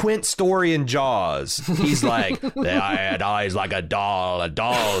middle of Quint's story in Jaws, he's like, I had eyes like a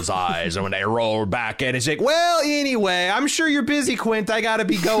doll's eyes, and when they rolled back in, it's like, well, anyway, I'm sure you're busy, Quint, I gotta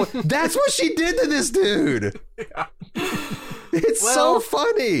be going. That's what she did to this dude. Yeah. It's so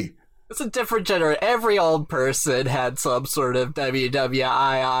funny. It's a different generation. Every old person had some sort of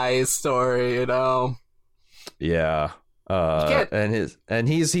WWII story, Yeah. And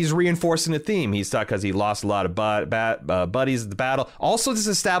he's reinforcing the theme. He's stuck because he lost a lot of buddies at the battle. Also, this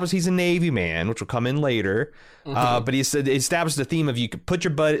established he's a Navy man, which will come in later. But he established the theme of you could put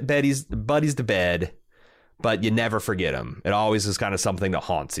your buddies to bed, but you never forget them. It always is kind of something that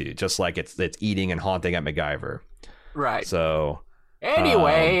haunts you, just like it's eating and haunting at MacGyver. Right. So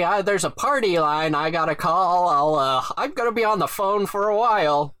anyway, there's a party line I gotta call. I'm gonna be on the phone for a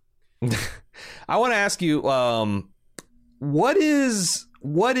while. I want to ask you. What is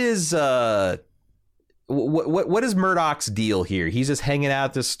Murdoch's deal here? He's just hanging out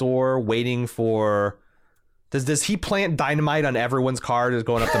at the store waiting for. Does he plant dynamite on everyone's car that's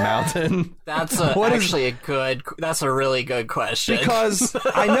going up the mountain? That's a really good question. Because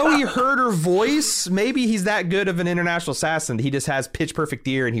I know he heard her voice. Maybe he's that good of an international assassin. He just has pitch perfect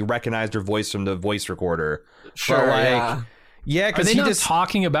ear and he recognized her voice from the voice recorder. Sure. But yeah, because he not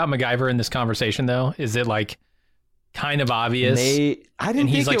talking about MacGyver in this conversation though? Is it like kind of obvious? I didn't. And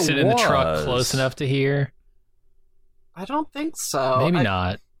he's think like sitting in the truck close enough to hear. I don't think so. Maybe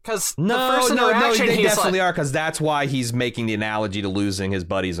not. Because they definitely are. Because that's why he's making the analogy to losing his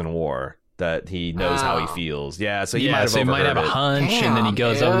buddies in war. That he knows how he feels. Yeah, so he might have a hunch, and then he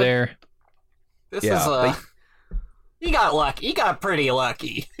goes over there. This is he got lucky. He got pretty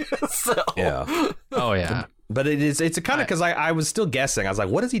lucky. So. Yeah. Oh yeah. But it's a kind of because I was still guessing. I was like,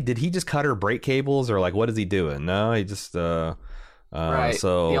 what is he? Did he just cut her brake cables or like what is he doing? No, he just right.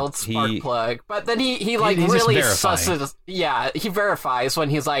 So the old spark plug. But then he really susses. Yeah, he verifies when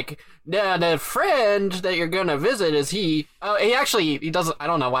he's like, the friend that you're gonna visit is he. Oh, he doesn't. I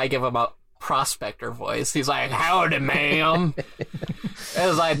don't know why I give him a prospector voice. He's like, howdy, ma'am.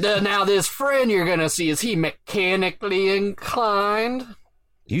 It's like, now this friend you're gonna see, is he mechanically inclined?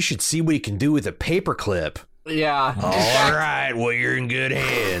 You should see what he can do with a paperclip. Yeah. All right. Well, you're in good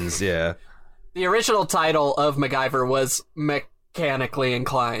hands. Yeah. The original title of MacGyver was Mechanically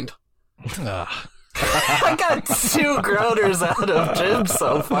Inclined. I got 2 groaners out of Jim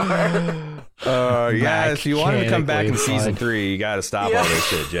so far. Yeah, if you want him to come back in season 3, you got to stop all this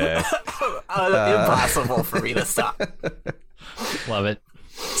shit, Jay. Impossible for me to stop. Love it.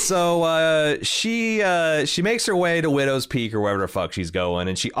 So she makes her way to Widow's Peak or wherever the fuck she's going,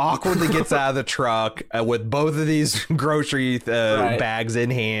 and she awkwardly gets out of the truck with both of these grocery bags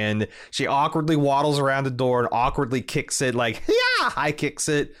in hand. She awkwardly waddles around the door and awkwardly kicks it, like, yeah, high kicks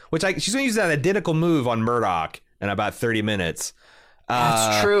it, which she's going to use that identical move on Murdoch in about 30 minutes.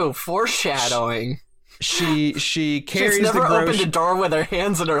 That's true. Foreshadowing. She carries She's never opened a door with her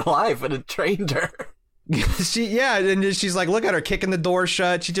hands in her life, and it trained her. And she's like, look at her kicking the door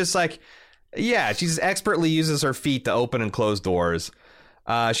shut. She just she just expertly uses her feet to open and close doors.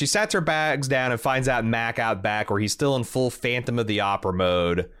 She sets her bags down and finds out Mac out back where he's still in full Phantom of the Opera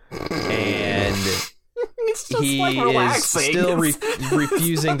mode. And he is still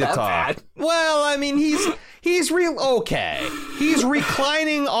refusing to talk. Bad. Well, I mean, he's real okay. He's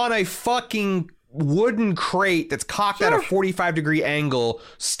reclining on a fucking wooden crate that's cocked at a 45-degree angle,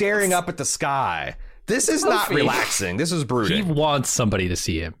 staring up at the sky. This is not relaxing. This is brooding. He wants somebody to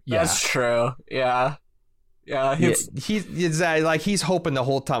see him. Yeah. That's true. Yeah. Yeah. He's hoping the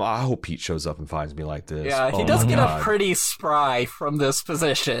whole time. I hope Pete shows up and finds me like this. Yeah, he does get a pretty spry from this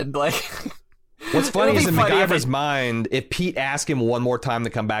position. Like, what's funny is in MacGyver's mind, if Pete asked him one more time to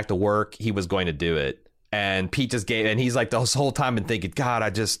come back to work, he was going to do it. And Pete just gave, and he's like this whole time been thinking, God,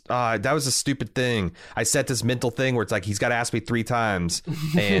 that was a stupid thing. I set this mental thing where it's like, he's got to ask me 3 times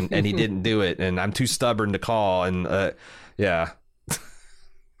and he didn't do it. And I'm too stubborn to call. And yeah.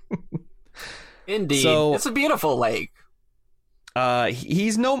 Indeed. So, it's a beautiful lake.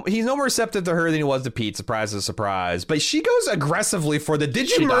 He's no more receptive to her than he was to Pete. Surprise is surprise. But she goes aggressively for the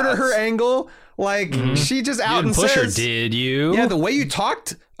 "did you murder her" angle. Like she just out and says, "Push her, did you?" Yeah, the way you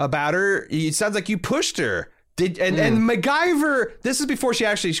talked about her, it sounds like you pushed her. And MacGyver, this is before she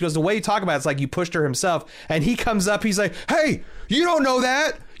goes, the way you talk about it's like you pushed her himself, and he comes up, he's like, hey, you don't know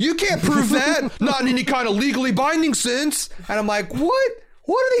that. You can't prove that. Not in any kind of legally binding sense. And I'm like, what?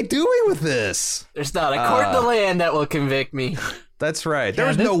 What are they doing with this? There's not a court in the land that will convict me. That's right. There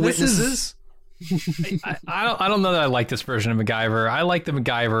was no witnesses. I don't know that I like this version of MacGyver. I like the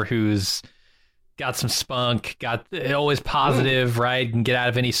MacGyver who's got some spunk, got always positive, right? Can get out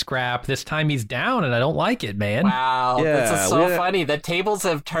of any scrap. This time he's down, and I don't like it, man. Wow, this is so funny. The tables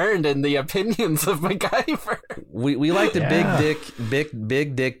have turned in the opinions of MacGyver. We like the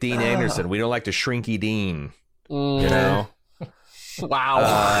big dick Dean Anderson. We don't like the shrinky Dean. You know?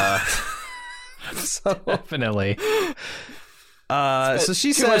 Wow. So, definitely. So she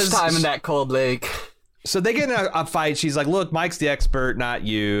too says much time in that cold lake. So they get in a fight. She's like, look, Mike's the expert, not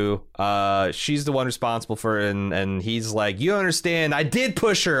you. She's the one responsible for it. And he's like, you understand, I did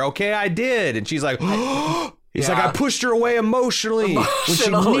push her, okay? I did. And she's like, he's like, I pushed her away emotionally when she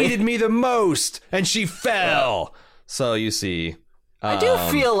needed me the most. And she fell. So you see. I do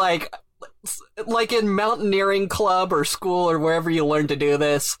feel like in mountaineering club or school or wherever you learn to do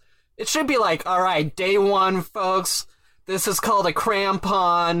this, it should be like, all right, day one, folks, this is called a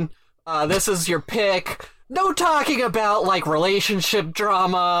crampon. This is your pick. No talking about, like, relationship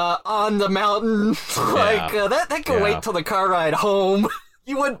drama on the mountain. That can wait till the car ride home.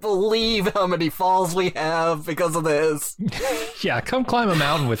 You wouldn't believe how many falls we have because of this. Yeah, come climb a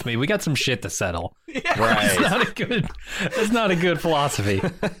mountain with me. We got some shit to settle. Yeah. Right. That's not a good philosophy.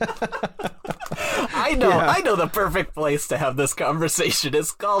 I know the perfect place to have this conversation.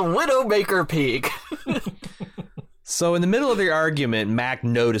 It's called Widowmaker Peak. So in the middle of the argument, Mac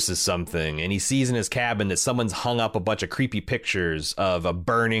notices something, and he sees in his cabin that someone's hung up a bunch of creepy pictures of a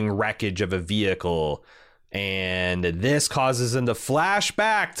burning wreckage of a vehicle. And this causes him to flash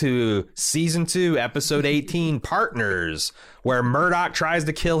back to Season 2, Episode 18, Partners, where Murdoch tries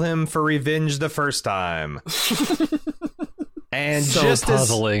to kill him for revenge the first time. And so just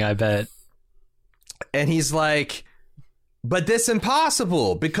puzzling, I bet. And he's like, but this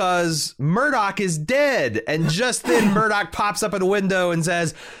impossible because Murdoch is dead. And just then Murdoch pops up at a window and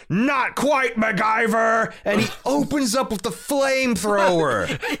says, not quite, MacGyver. And he opens up with the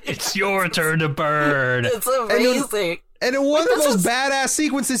flamethrower. It's your turn to burn. It's amazing. And in one of the most badass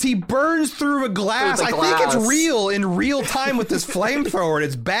sequences, he burns through a glass. I think it's real in real time with this flamethrower, and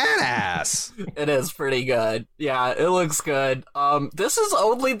it's badass. It is pretty good. Yeah, it looks good. This is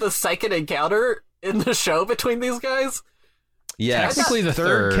only the second encounter in the show between these guys. Yes, technically the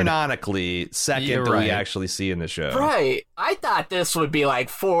third, canonically, second that we actually see in the show. Right. I thought this would be like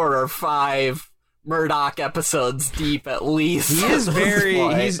 4 or 5 Murdoch episodes deep at least. He is very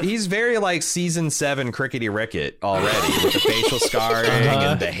he's very like season 7 Crickety Ricket already with the facial scarring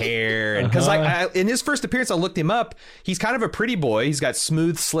and the hair, and because in his first appearance I looked him up. He's kind of a pretty boy. He's got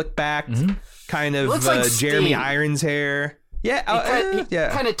smooth, slick back, kind of like Jeremy Irons hair. Yeah, he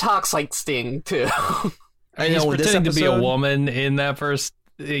kind of talks like Sting too. I know, he's pretending to be a woman in that first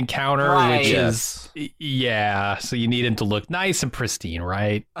encounter, which is, so you need him to look nice and pristine,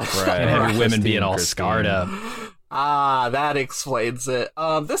 right? Right. And have your women being all scarred up. That explains it.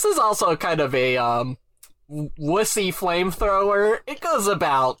 This is also kind of a wussy flamethrower. It goes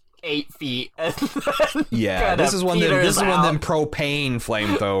about 8 feet. And this is one of them propane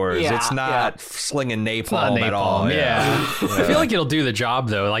flamethrowers. It's not slinging napalm at all. Yeah. I feel like it'll do the job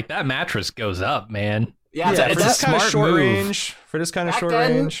though. Like that mattress goes up, man. Yeah, it's a smart short range. For this kind of short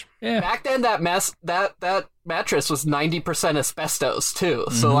range. Yeah. Back then, that mattress was 90% asbestos too.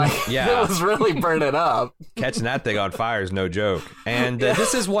 So it was really burning up. Catching that thing on fire is no joke. And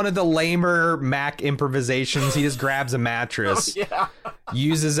this is one of the lamer Mac improvisations. He just grabs a mattress,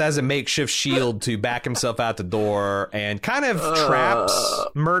 uses as a makeshift shield to back himself out the door, and kind of traps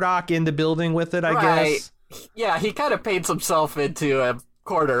Murdoch in the building with it, I guess. Yeah, he kind of paints himself into a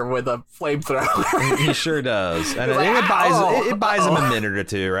corner with a flamethrower. He sure does, and it buys him a minute or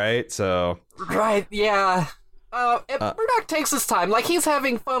two, right? So Murdoch takes his time, like he's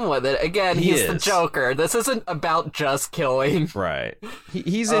having fun with it. Again, he's the Joker. This isn't about just killing, right?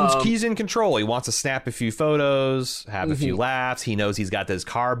 He's in control. He wants to snap a few photos, have a few laughs. He knows he's got this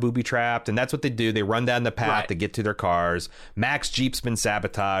car booby trapped, and that's what they do. They run down the path to get to their cars. Mac's Jeep's been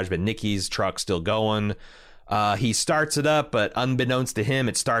sabotaged, but Nikki's truck's still going. He starts it up, but unbeknownst to him,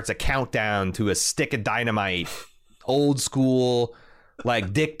 it starts a countdown to a stick of dynamite, old school,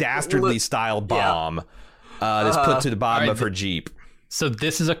 like Dick Dastardly style bomb that's put to the bottom of her Jeep. So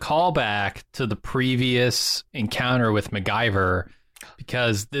this is a callback to the previous encounter with MacGyver,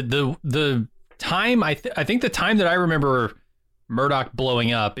 because the time I think the time that I remember Murdoch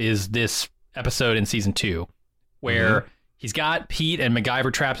blowing up is this episode in season 2. where he's got Pete and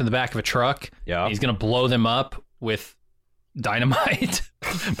MacGyver trapped in the back of a truck. Yeah. He's going to blow them up with dynamite,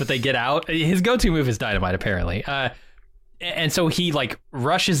 but they get out. His go-to move is dynamite, apparently. And so he like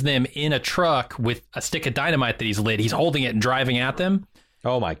rushes them in a truck with a stick of dynamite that he's lit. He's holding it and driving at them.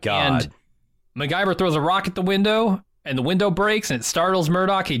 Oh my God. And MacGyver throws a rock at the window and the window breaks and it startles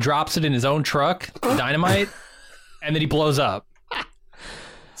Murdoch. He drops it in his own truck, the dynamite, and then he blows up.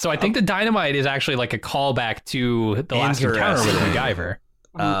 So I think the dynamite is actually like a callback to the last encounter with MacGyver.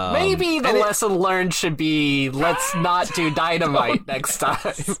 Maybe the lesson learned should be, let's not do dynamite next time.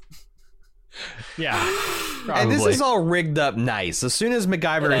 Yeah, probably. And this is all rigged up nice. As soon as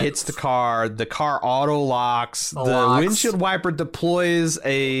MacGyver hits the car auto locks. The windshield wiper deploys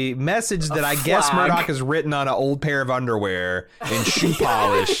a message that I guess Murdoch has written on an old pair of underwear in shoe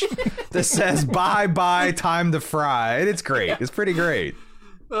polish that says, bye, time to fry. And it's great. It's pretty great.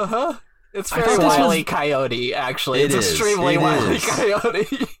 Uh-huh. It's very Wile E. Coyote, actually. It's extremely Wile E.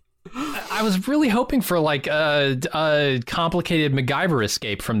 Coyote. I was really hoping for like a complicated MacGyver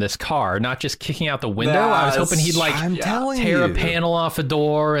escape from this car, not just kicking out the window. I was hoping he'd like tear a panel off a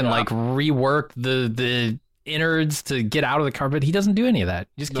door and like rework the innards to get out of the car, but he doesn't do any of that.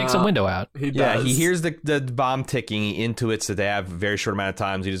 He just kicks a window out. He hears the bomb ticking. He intuits that they have a very short amount of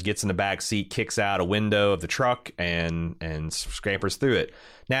time. So he just gets in the back seat, kicks out a window of the truck, and scampers through it.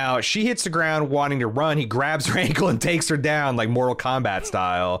 Now, she hits the ground wanting to run. He grabs her ankle and takes her down like Mortal Kombat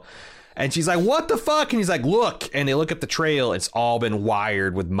style. And she's like, what the fuck? And he's like, look. And they look at the trail. It's all been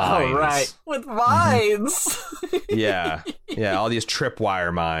wired with mines. Oh, right. With mines. Yeah, all these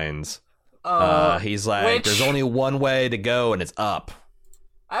tripwire mines. He's like, there's only one way to go, and it's up.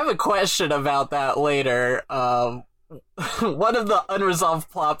 I have a question about that later. One of the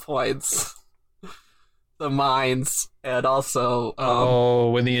unresolved plot points, the mines, and also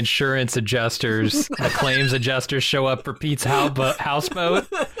when the insurance adjusters, the claims adjusters show up for Pete's houseboat,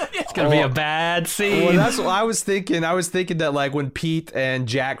 it's gonna be a bad scene. Well, that's what I was thinking. I was thinking that like when Pete and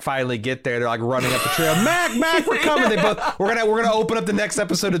Jack finally get there, they're like running up the trail. Mac, we're coming. We're gonna open up the next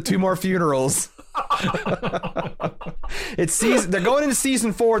episode of 2 more funerals. They're going into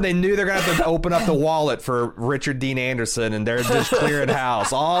season 4 and they knew they're gonna have to open up the wallet for Richard Dean Anderson, and they're just clearing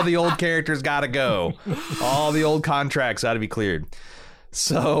house. All the old characters gotta go. All the old contracts gotta be cleared.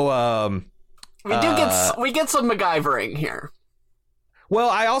 So we get some MacGyvering here. Well,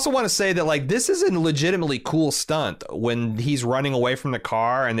 I also want to say that like this is a legitimately cool stunt when he's running away from the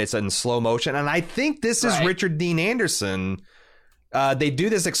car and it's in slow motion, and I think this is Richard Dean Anderson. They do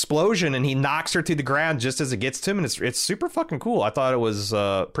this explosion and he knocks her to the ground just as it gets to him, and it's super fucking cool. I thought it was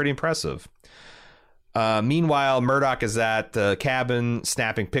pretty impressive. Meanwhile, Murdoch is at the cabin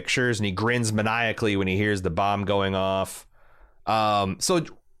snapping pictures, and he grins maniacally when he hears the bomb going off. So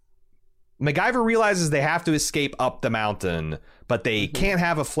MacGyver realizes they have to escape up the mountain, but they can't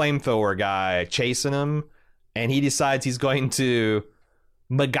have a flamethrower guy chasing him, and he decides he's going to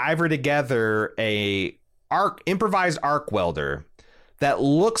MacGyver together a improvised arc welder that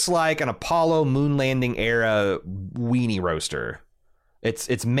looks like an Apollo moon landing era weenie roaster.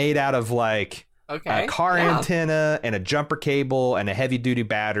 It's made out of like a car antenna and a jumper cable and a heavy duty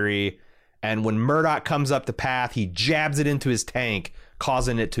battery. And when Murdoch comes up the path, he jabs it into his tank,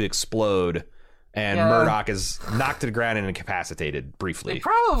 causing it to explode. And Murdoch is knocked to the ground and incapacitated briefly. They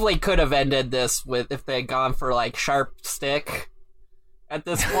probably could have ended this if they had gone for like sharp stick at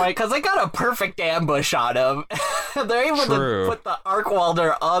this point, because they got a perfect ambush on him. They're able to put the arc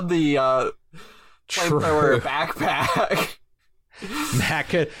welder on the flamethrower backpack.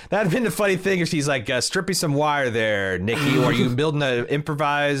 That'd have been the funny thing if she's like, strip me some wire there, Nikki, or are you building an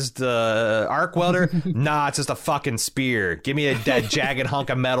improvised arc welder? Nah, it's just a fucking spear. Give me that jagged hunk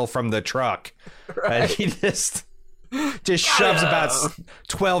of metal from the truck. And he just shoves about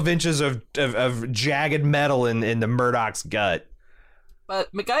 12 inches of jagged metal in the Murdoch's gut.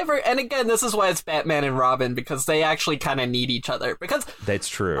 But MacGyver, and again, this is why it's Batman and Robin, because they actually kind of need each other. Because that's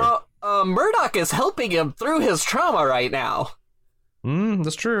true. Murdoch is helping him through his trauma right now.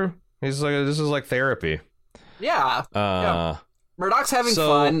 That's true. He's like, this is like therapy. Yeah. Murdoch's having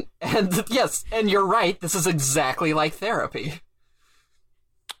fun, and yes, and you're right. This is exactly like therapy.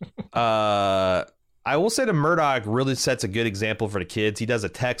 I will say that Murdoch really sets a good example for the kids. He does a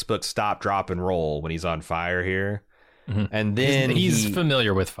textbook stop, drop, and roll when he's on fire here. Mm-hmm. And then he's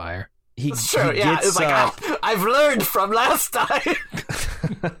familiar with fire. It's true. It's like, I've learned from last time.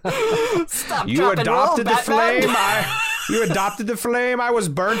 Stop, you adopted the flame. You adopted the flame. I was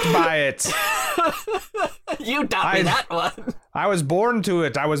burnt by it. You taught me that one. I was born to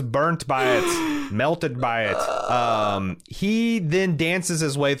it. I was burnt by it, melted by it. He then dances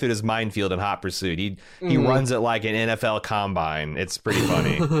his way through this minefield in hot pursuit. He runs it like an NFL combine. It's pretty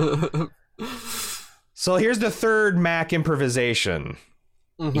funny. So here's the third Mac improvisation.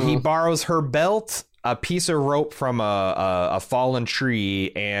 He borrows her belt, a piece of rope from a fallen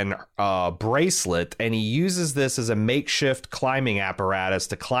tree, and a bracelet, and he uses this as a makeshift climbing apparatus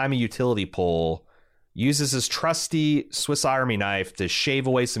to climb a utility pole, uses his trusty Swiss Army knife to shave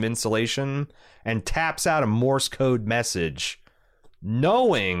away some insulation, and taps out a Morse code message,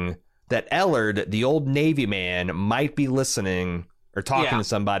 knowing that Ellard, the old Navy man, might be listening or talking to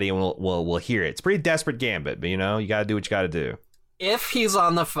somebody and we'll hear it. It's a pretty desperate gambit, but you know, you gotta do what you gotta do. If he's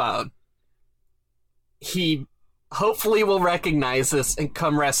on the phone, he hopefully will recognize this and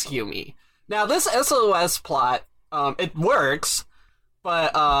come rescue me. Now, this SOS plot, it works,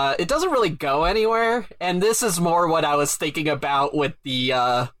 but it doesn't really go anywhere, and this is more what I was thinking about with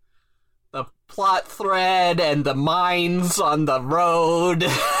the plot thread and the mines on the road.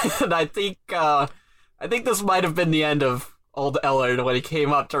 And I think this might have been the end of old Ellard when he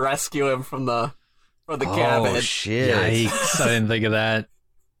came up to rescue him from the cabin. Oh, shit. Yikes, I didn't think of that.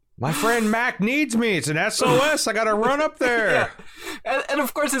 My friend Mac needs me. It's an SOS. I gotta run up there. And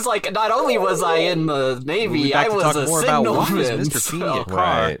of course, it's like, not only was I in the Navy, I was a signalman. Mr. Feeny a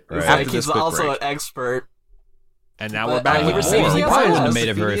car? Right. It's like he's also an expert. And now we're back with he more. He probably wouldn't have made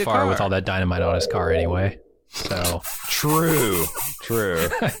Mr. it very Feeny a far car. with all that dynamite on his car anyway. So True.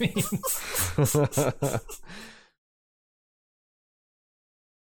 I mean,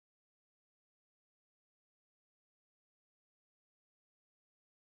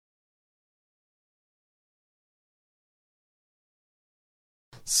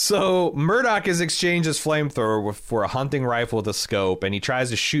 So Murdoch has exchanged his flamethrower for a hunting rifle with a scope, and he tries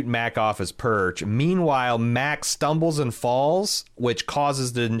to shoot Mac off his perch. Meanwhile, Mac stumbles and falls, which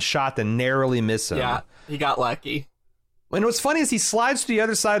causes the shot to narrowly miss him. Yeah, he got lucky. And what's funny is he slides to the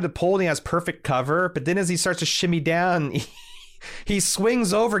other side of the pole and he has perfect cover, but then as he starts to shimmy down, he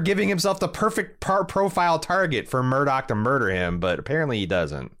swings over, giving himself the perfect profile target for Murdoch to murder him, but apparently he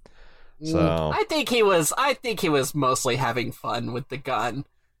doesn't. So I think he was mostly having fun with the gun.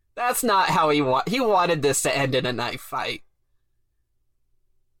 That's not how he wanted this to end in a knife fight.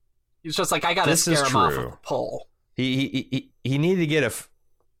 He's just like, I gotta scare him off of the pole. He needed to get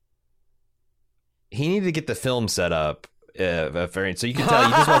the film set up. So you can tell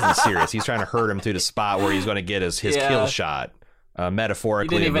he just wasn't serious. He's trying to hurt him to the spot where he's going to get his kill shot,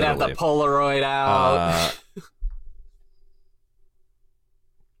 metaphorically. He didn't even have the Polaroid out.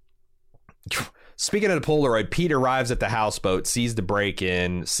 Speaking of the Polaroid, Pete arrives at the houseboat, sees the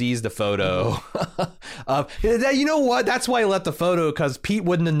break-in, sees the photo. You know what? That's why he left the photo, because Pete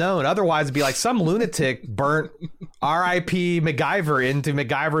wouldn't have known. Otherwise, it'd be like some lunatic burnt R.I.P. MacGyver into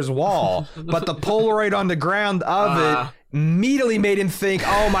MacGyver's wall. But the Polaroid on the ground of it immediately made him think,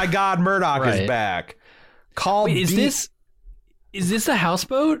 oh my God, Murdoch is back. Wait, is this a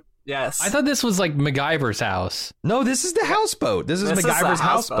houseboat? Yes. I thought this was like MacGyver's house. No, this is the houseboat. This is MacGyver's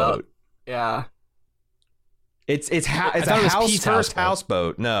houseboat. Yeah. It's the house Pete's first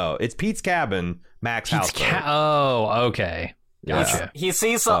houseboat. houseboat. No, it's Pete's cabin, Mac's houseboat. Oh, okay. Gotcha. Yeah. He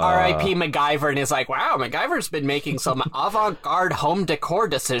sees the R.I.P. MacGyver and is like, wow, MacGyver's been making some avant-garde home decor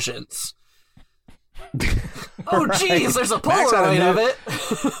decisions. Oh, geez, there's a Polaroid of it.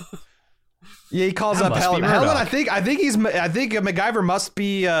 Yeah, he calls up Helen. Helen, I think MacGyver must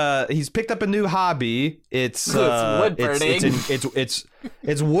be. He's picked up a new hobby. It's wood burning.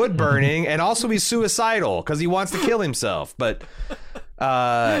 It's wood burning, and also he's suicidal because he wants to kill himself. But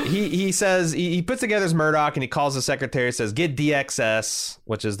he says he puts together his Murdoch and he calls the secretary. Says get DXS,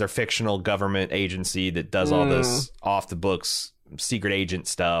 which is their fictional government agency that does all this off the books secret agent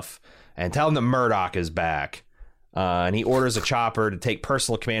stuff, and tell them that Murdoch is back. And he orders a chopper to take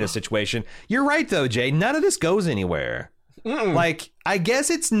personal command of the situation. You're right, though, Jay. None of this goes anywhere. Like, I guess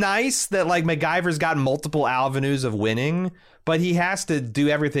it's nice that, like, MacGyver's got multiple avenues of winning, but he has to do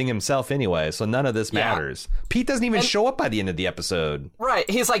everything himself anyway, so none of this matters. Pete doesn't even show up by the end of the episode. Right.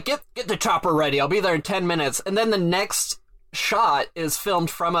 He's like, get the chopper ready. I'll be there in 10 minutes. And then the next shot is filmed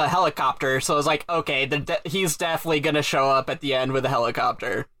from a helicopter, so it's like, okay, he's definitely going to show up at the end with a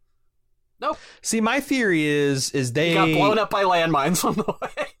helicopter. Nope. See, my theory is they got blown up by landmines on the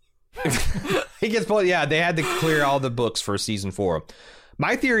way. He gets blown. Yeah, they had to clear all the books for season 4.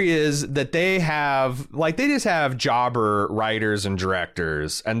 My theory is that they just have jobber writers and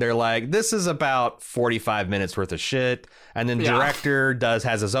directors, and they're like, this is about 45 minutes worth of shit, and then the director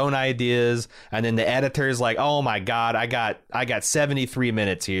has his own ideas, and then the editor's like, oh my God, I got 73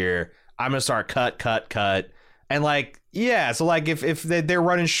 minutes here. I'm gonna start cut. And like, yeah, so like if they're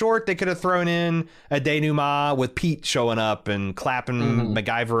running short, they could have thrown in a denouement with Pete showing up and clapping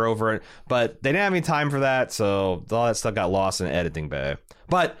MacGyver over it. But they didn't have any time for that, so all that stuff got lost in the editing bay.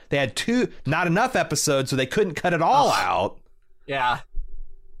 But they had not enough episodes, so they couldn't cut it all out. Yeah.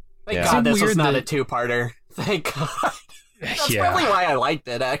 Thank God this was not a two-parter. Thank God. That's probably why I liked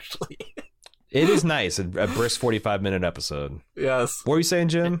it, actually. It is nice, a brisk 45-minute episode. Yes. What were you saying,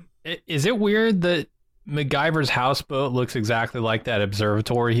 Jim? Is it weird that MacGyver's houseboat looks exactly like that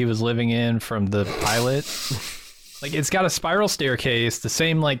observatory he was living in from the pilot? Like, it's got a spiral staircase, the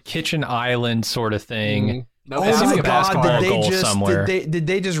same like kitchen island sort of thing. No, oh my God! Somewhere. Did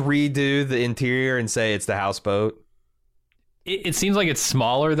they just redo the interior and say it's the houseboat? It seems like it's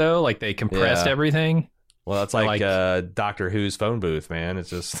smaller though. Like they compressed everything. Well, it's like Doctor Who's phone booth, man. It's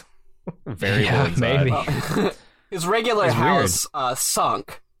just variable inside. Maybe. Well, his regular house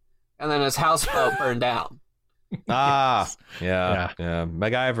sunk. And then his houseboat burned down. Yeah.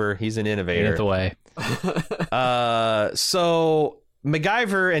 MacGyver, he's an innovator. Get the way. So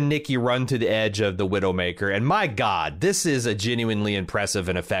MacGyver and Nikki run to the edge of the Widowmaker, and my God, this is a genuinely impressive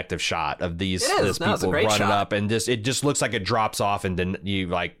and effective shot of these people running up, and it just looks like it drops off into you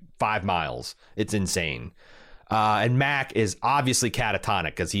like 5 miles. It's insane. And Mac is obviously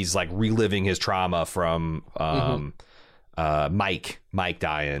catatonic because he's like reliving his trauma from Mike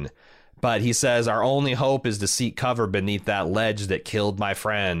dying. But he says, our only hope is to seek cover beneath that ledge that killed my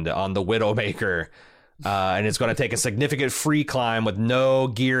friend on the Widowmaker. And it's going to take a significant free climb with no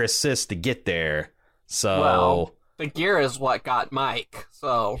gear assist to get there. So, well, the gear is what got Mike.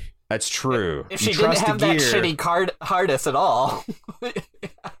 So that's true. If she didn't have that shitty harness at all. You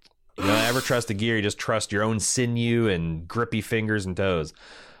don't ever trust the gear. You just trust your own sinew and grippy fingers and toes.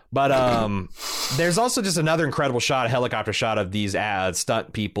 But there's also just another incredible shot, a helicopter shot of these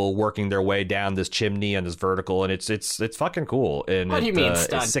stunt people working their way down this chimney on this vertical, and it's fucking cool. And what do you mean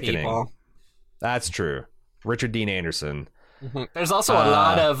stunt sickening. People? That's true. Richard Dean Anderson. There's also a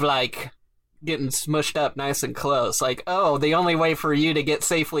lot of like getting smushed up nice and close. Like, oh, the only way for you to get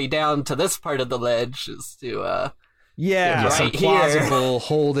safely down to this part of the ledge is to some plausible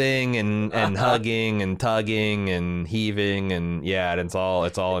holding and hugging and tugging and heaving and it's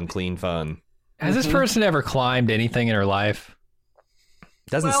all in clean fun. Has this person ever climbed anything in her life?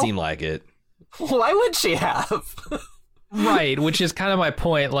 Doesn't seem like it. Why would she have? Right, which is kind of my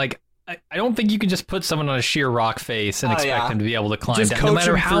point. Like, I don't think you can just put someone on a sheer rock face and expect them to be able to climb down. No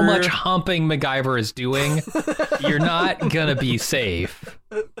matter how much humping MacGyver is doing, you're not gonna be safe.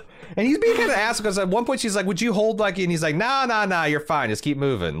 And he's being kind of asked because at one point she's like, would you hold like, and he's like, nah, you're fine. Just keep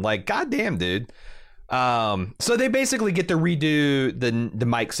moving. Like, goddamn, dude. So they basically get to redo the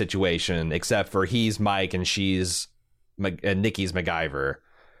Mike situation, except for he's Mike and she's Nikki's MacGyver.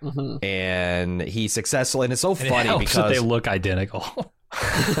 And he's successful. And it's so funny because they look identical.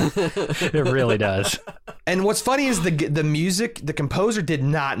 It really does. And what's funny is the music, the composer did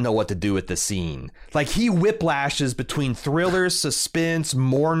not know what to do with the scene. Like, he whiplashes between thriller, suspense,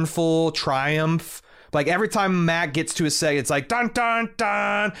 mournful, triumph. Like, every time Mac gets to a say, it's like dun dun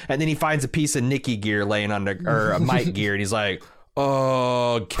dun, and then he finds a piece of Nikki gear laying on or a Mike gear, and he's like,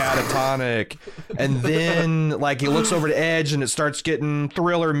 oh, catatonic. And then like he looks over the edge and it starts getting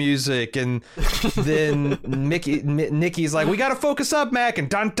thriller music, and then Nikki's like, we gotta focus up, Mac, and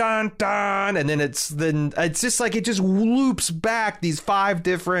dun dun dun, and then it's just like it just loops back these 5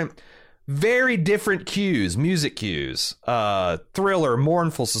 different very different cues, music cues. Thriller,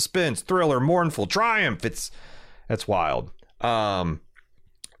 mournful, suspense, thriller, mournful, triumph. That's wild.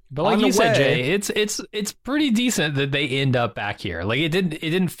 But like you said, Jay, it's pretty decent that they end up back here. Like, it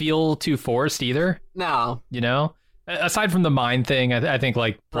didn't feel too forced either. No, you know, aside from the mine thing, I think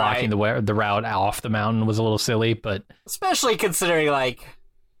like blocking the route off the mountain was a little silly, but especially considering like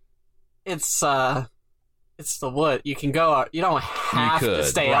it's the wood. You can go out. You don't have to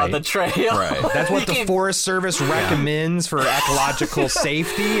stay on the trail. Right. That's what the Forest Service recommends for ecological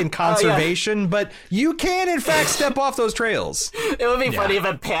safety and conservation. But you can, in fact, step off those trails. It would be funny if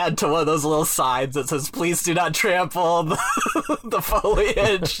it panned to one of those little signs that says, please do not trample the foliage.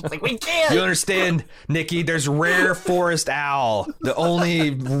 It's like, we can't. You understand, Nikki, there's rare forest owl that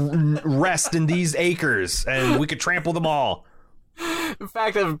only rest in these acres, and we could trample them all. In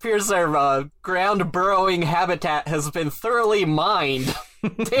fact, it appears their ground burrowing habitat has been thoroughly mined.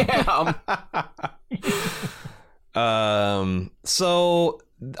 Damn. So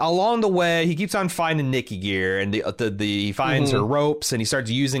along the way, he keeps on finding Nikki gear, and he finds her ropes, and he starts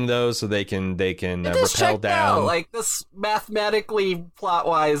using those so they can rappel down. Out. Like, this mathematically,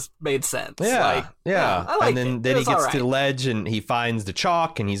 plot-wise, made sense. Yeah, I liked and then he gets right. to the ledge, and he finds the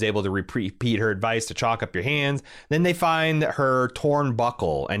chalk, and he's able to repeat her advice to chalk up your hands. Then they find her torn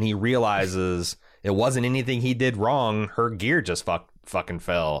buckle, and he realizes it wasn't anything he did wrong. Her gear just fucking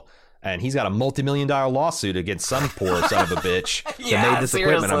fell. And he's got a multi-million-dollar lawsuit against some poor son of a bitch that made this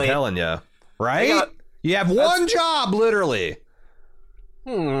equipment, I'm telling you. Right? You have one job, literally.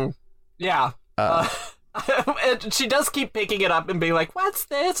 Yeah. And she does keep picking it up and being like, what's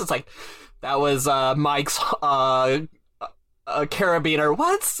this? It's like, that was Mike's carabiner.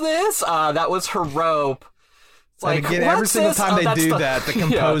 What's this? That was her rope. It's like, again, every single time they do that, the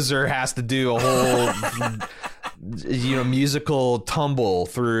composer has to do a whole... musical tumble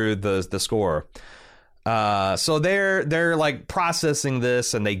through the score. So they're like processing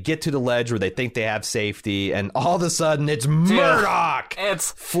this, and they get to the ledge where they think they have safety, and all of a sudden it's Murdoch.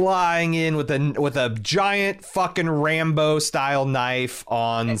 It's flying in with a giant fucking Rambo style knife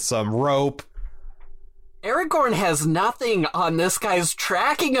on some rope. Aragorn has nothing on this guy's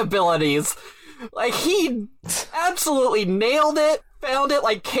tracking abilities. Like, he absolutely nailed it. Found it,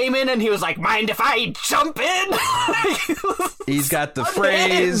 like, came in, and he was like, mind if I jump in? He's got the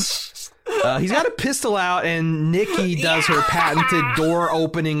phrase. He's got a pistol out, and Nikki does her patented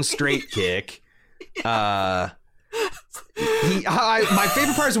door-opening straight kick. My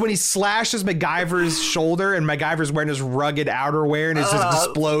favorite part is when he slashes MacGyver's shoulder, and MacGyver's wearing his rugged outerwear, and it just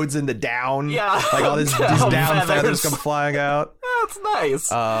explodes into down. Yeah. Like, all these down feathers come flying out. That's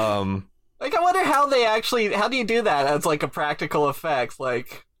nice. Like, I wonder how do you do that as, like, a practical effect?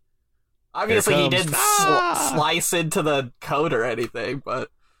 Like, obviously he didn't slice into the coat or anything, but,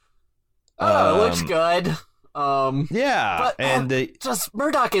 it looks good. Yeah. But, just,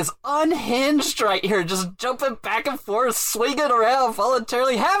 Murdoch is unhinged right here, just jumping back and forth, swinging around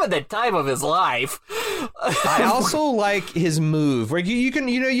voluntarily, having the time of his life. I also like his move. Like, you can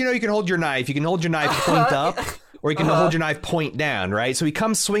hold your knife. You can hold your knife point up. Or you can hold your knife point down, right? So he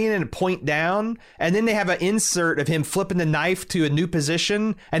comes swinging in and point down, and then they have an insert of him flipping the knife to a new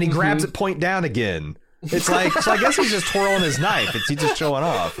position, and he grabs it point down again. It's like, so I guess he's just twirling his knife. He's just showing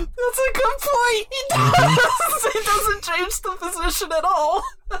off. That's a good point. He does. He doesn't change the position at all.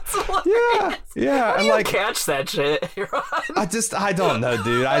 That's hilarious. Yeah. How do and you like, catch that shit, Aaron? I don't know,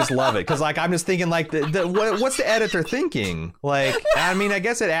 dude. I just love it. Because, like, I'm just thinking, like, what's the editor thinking? Like, I mean, I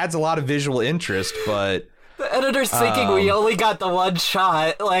guess it adds a lot of visual interest, but... The editor's thinking we only got the one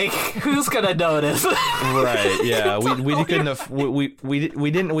shot. Like, who's gonna notice? Right? Yeah, we couldn't have. We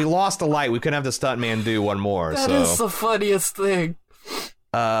didn't. We lost the light. We couldn't have the stuntman do one more. That is the funniest thing.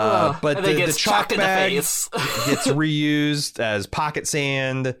 But the chalk bag gets reused as pocket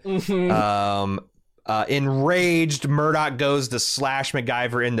sand. Enraged, Murdoch goes to slash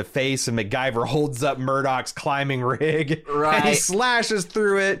MacGyver in the face, and MacGyver holds up Murdoch's climbing rig, and he slashes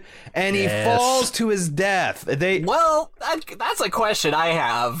through it, and he falls to his death. That's a question I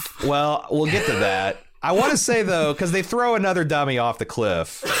have. Well, we'll get to that. I want to say, though, because they throw another dummy off the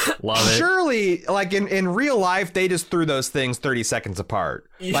cliff. Love it. Surely, like, in real life, they just threw those things 30 seconds apart.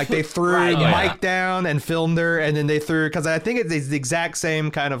 Like, they threw Mike down and filmed her, and then they threw, because I think it's the exact same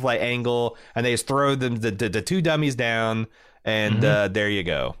kind of, like, angle, and they just throw them the two dummies down, and there you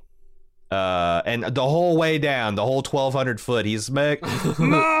go. And the whole way down, the whole 1,200 foot, he's yeah.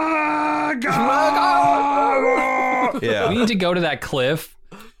 We need to go to that cliff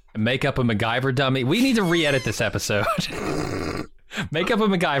and make up a MacGyver dummy. We need to re-edit this episode. Make up a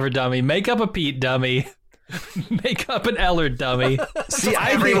MacGyver dummy. Make up a Pete dummy. Make up an Ellard dummy. See,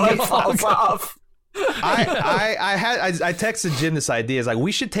 Everyone falls off. I texted Jim this idea. Is like,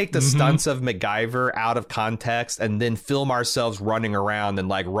 we should take the stunts of MacGyver out of context and then film ourselves running around in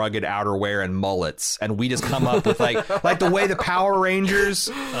like rugged outerwear and mullets, and we just come up with like the way the Power Rangers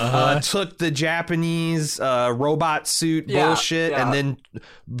took the Japanese robot suit bullshit and then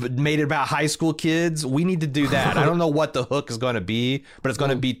made it about high school kids. We need to do that. I don't know what the hook is going to be, but it's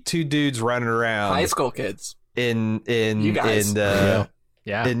going to be two dudes running around High school kids in you guys.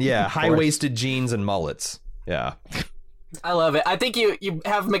 high-waisted jeans and mullets. Yeah. I love it. I think you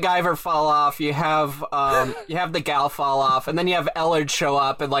have MacGyver fall off, you have the gal fall off, and then you have Ellard show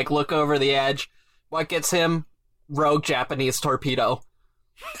up and like look over the edge. What gets him? Rogue Japanese torpedo.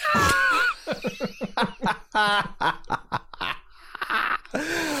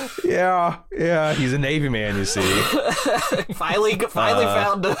 Yeah. He's a Navy man, you see. finally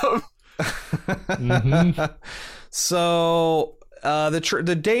found him. So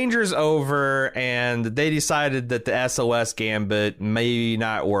the danger's over, and they decided that the SOS gambit may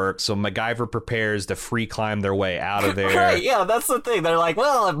not work, so MacGyver prepares to free climb their way out of there. Right, yeah, that's the thing. They're like,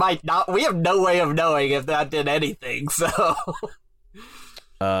 well, it might not. We have no way of knowing if that did anything, so.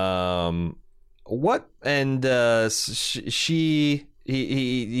 What? And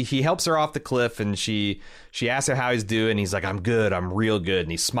he helps her off the cliff, and she asks her how he's doing. He's like, I'm good, I'm real good,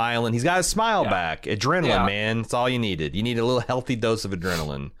 and he's smiling. He's got his smile back. Adrenaline, man, it's all you needed. You need a little healthy dose of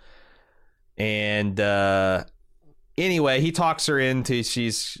adrenaline. And anyway, he talks her into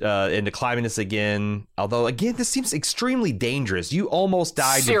into climbing this again. Although again, this seems extremely dangerous. You almost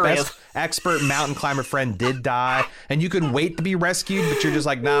died. Your best expert mountain climber friend did die, and you could wait to be rescued, but you're just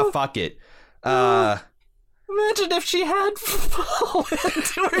like, nah, fuck it. Imagine if she had fallen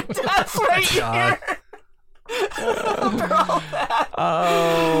to her death right here.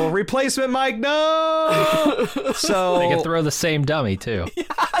 Oh, replacement Mike, no! So they could throw the same dummy, too. Yeah,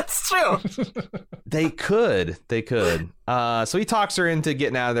 that's true. They could. So he talks her into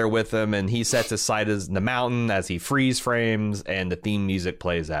getting out of there with him, and he sets his sight as the mountain as he freeze frames, and the theme music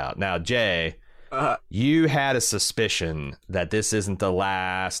plays out. Now, Jay, you had a suspicion that this isn't the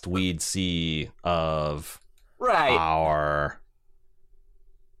last we'd see of our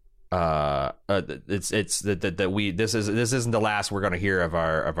this isn't the last we're going to hear of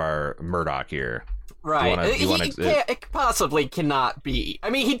our Murdoch here. Right. It possibly cannot be.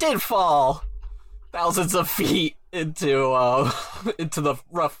 I mean, he did fall thousands of feet into the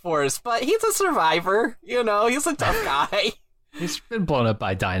rough forest, but he's a survivor. You know, he's a tough guy. He's been blown up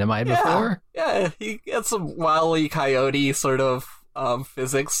by dynamite before. Yeah, he had some Wile E. Coyote sort of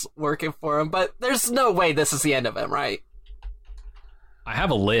physics working for him, but there's no way this is the end of him, right? I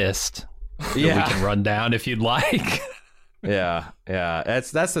have a list that we can run down if you'd like. Yeah.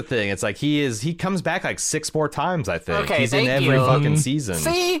 That's the thing. It's like he comes back like 6 more times, I think. Okay, he's in every fucking season.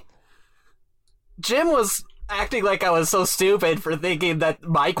 See? Jim was acting like I was so stupid for thinking that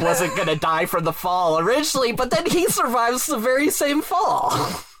Mike wasn't going to die from the fall originally, but then he survives the very same fall.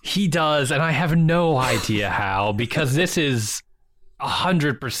 He does, and I have no idea how, because this is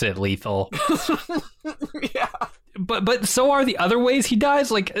 100% lethal. Yeah. But so are the other ways he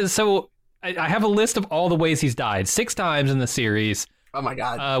dies. Like, so I have a list of all the ways he's died 6 times in the series. Oh my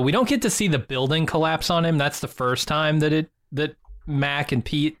god. We don't get to see the building collapse on him. That's the first time that Mac and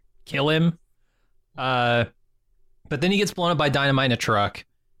Pete kill him. But then he gets blown up by dynamite in a truck.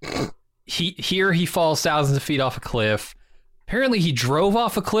 He falls thousands of feet off a cliff. Apparently he drove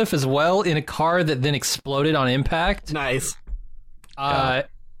off a cliff as well in a car that then exploded on impact. Nice.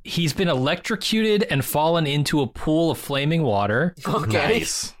 He's been electrocuted and fallen into a pool of flaming water. Okay.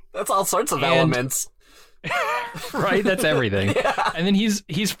 Nice. That's all sorts of elements. Right? That's everything. Yeah. And then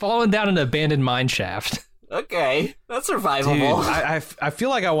he's fallen down an abandoned mine shaft. Okay. That's survivable. Dude, I feel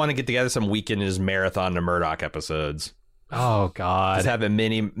like I want to get together some weekend is marathon to Murdoch episodes. Oh, God. Just have a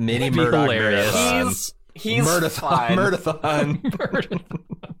mini Murdoch marathon. He's fine. Murdathon.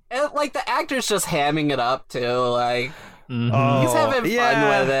 And, like, the actor's just hamming it up, too. Like, oh, he's having fun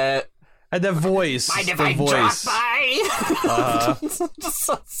with it. And the voice. Mind if I drop by? Just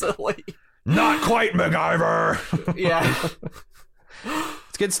so silly. Not quite, MacGyver. Yeah.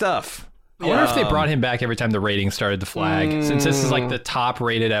 It's good stuff. I wonder if they brought him back every time the ratings started to flag, since this is like the top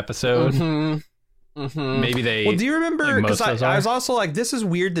rated episode. Maybe they. Well, do you remember? Because I was also like, this is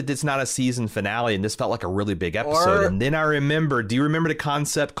weird that it's not a season finale, and this felt like a really big episode. And then I remember. Do you remember the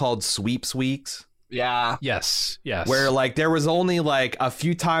concept called Sweeps Weeks? Yeah. Yes. Where like there was only like a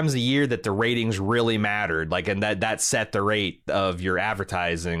few times a year that the ratings really mattered, like, and that set the rate of your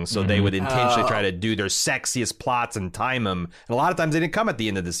advertising. So they would intentionally try to do their sexiest plots and time them. And a lot of times they didn't come at the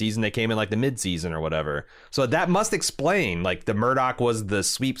end of the season; they came in like the mid-season or whatever. So that must explain like the Murdoch was the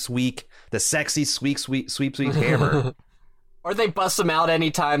sweeps week, the sexy sweeps week hammer. Or they bust them out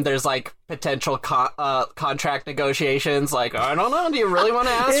anytime there's, like, potential contract negotiations. Like, I don't know, do you really want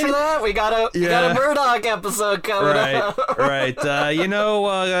to ask for that? We got a Murdoch episode coming up. Right.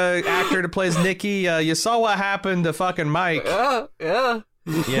 Actor that plays Nikki, you saw what happened to fucking Mike. Yeah.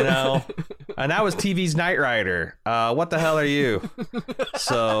 You know? And that was TV's Knight Rider. What the hell are you?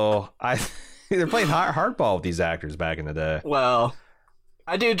 So, they're playing hardball with these actors back in the day. Well,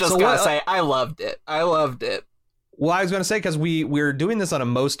 I do just gotta say, I loved it. Well, I was going to say, because we're doing this on a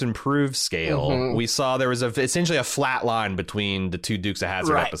most improved scale. We saw there was essentially a flat line between the 2 Dukes of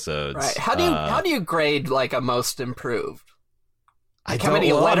Hazzard episodes. Right. How do you grade like a most improved? Like how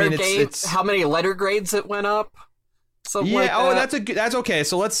many letter grades it went up? Something like that? That's okay.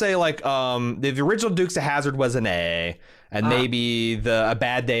 So let's say like the original Dukes of Hazzard was an A, and maybe A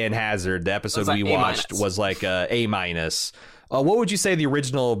Bad Day in Hazard, the episode we watched, was like A-. What would you say the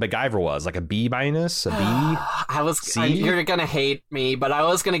original MacGyver was? Like a B minus, a B? C? You're gonna hate me, but I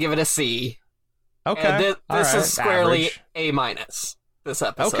was gonna give it a C. Okay, this is squarely average. A minus. This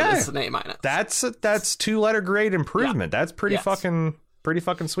episode is an A minus. That's 2-letter grade improvement. That's pretty fucking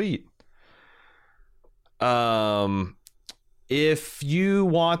sweet. If you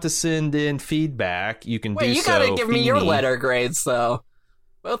want to send in feedback, you can do so. You gotta give me your letter grades, though.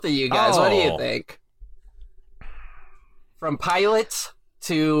 Both of you guys, what do you think? From pilot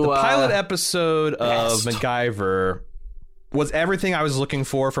to... The pilot episode of MacGyver was everything I was looking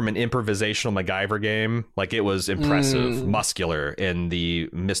for from an improvisational MacGyver game. Like, it was impressive, muscular in the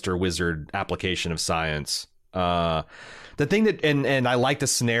Mr. Wizard application of science. The thing that... And I like the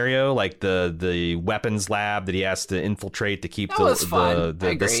scenario, like the weapons lab that he has to infiltrate to keep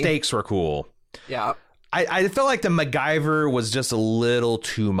the stakes were cool. Yeah. I felt like the MacGyver was just a little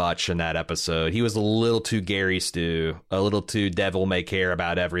too much in that episode. He was a little too Gary Stu, a little too devil may care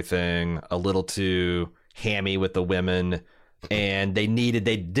about everything, a little too hammy with the women, and they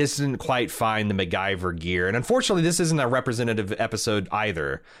didn't quite find the MacGyver gear. And unfortunately, this isn't a representative episode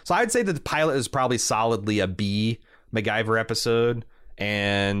either. So I'd say that the pilot is probably solidly a B MacGyver episode,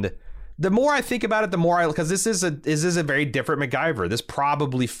 and the more I think about it, the more because this is a very different MacGyver. This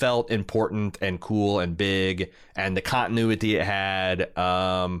probably felt important and cool and big, and the continuity it had.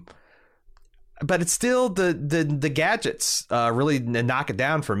 But it's still the gadgets really knock it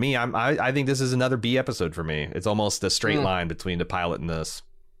down for me. I think this is another B episode for me. It's almost a straight line between the pilot and this.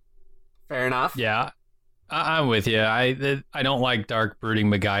 Fair enough. Yeah, I'm with you. I don't like dark brooding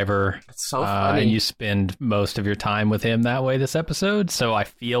MacGyver. It's so funny. And you spend most of your time with him that way this episode. So I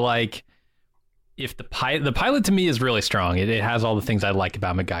feel like if the pilot to me is really strong. It has all the things I like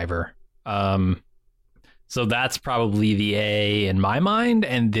about MacGyver. So that's probably the A in my mind,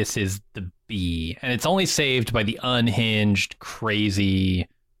 and this is the B. And it's only saved by the unhinged, crazy,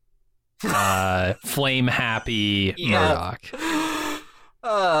 flame happy Murdoch.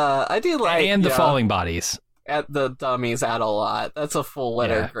 I do like... And the falling bodies. At the dummies add a lot. That's a full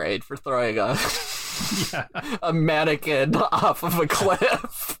letter grade for throwing a mannequin off of a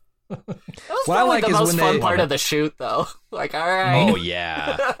cliff. That was what I like the is most when fun part of the shoot, though. Like, all right. Oh,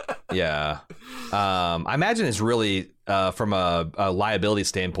 yeah. Yeah. I imagine it's really, from a liability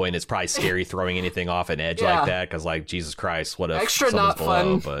standpoint, it's probably scary throwing anything off an edge like that, because, like, Jesus Christ, what if extra someone's not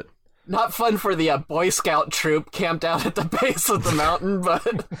below, fun. But... Not fun for the Boy Scout troop camped out at the base of the mountain,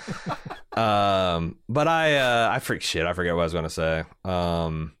 but... but I forget what I was going to say. I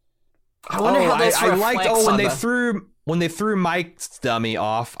wonder how this I liked when they threw Mike's dummy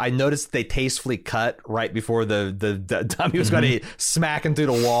off. I noticed they tastefully cut right before the dummy was going to smack him through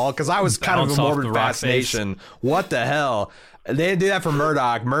the wall, because I was kind of a morbid fascination. What the hell? They didn't do that for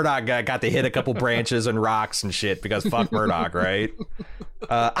Murdoch. Murdoch got to hit a couple branches and rocks and shit because fuck Murdoch, right?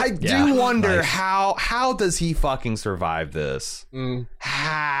 I do wonder how does he fucking survive this?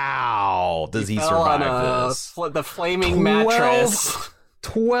 How does he survive this? The flaming mattress.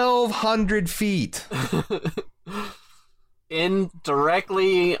 1,200 feet. In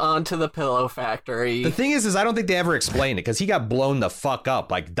directly onto the pillow factory. The thing is I don't think they ever explained it, because he got blown the fuck up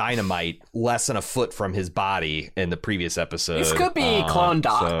like dynamite less than a foot from his body in the previous episode. These could be clone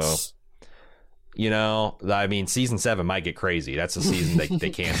dots. So, you know, I mean, season 7 might get crazy. That's the season they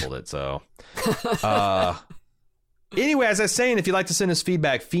canceled it. So, anyway, as I was saying, if you'd like to send us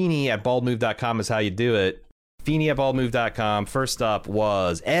feedback, Feeny@baldmove.com is how you do it. Feeny@baldmove.com. First up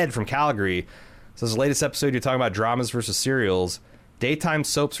was Ed from Calgary. So this is the latest episode, you're talking about dramas versus serials. Daytime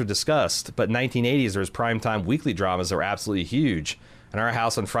soaps were discussed, but 1980s there was primetime weekly dramas that were absolutely huge. In our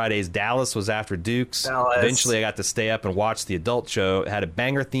house on Fridays, Dallas was after Dukes. Eventually I got to stay up and watch the adult show. It had a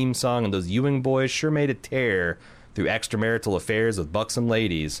banger theme song, and those Ewing boys sure made a tear through extramarital affairs with buxom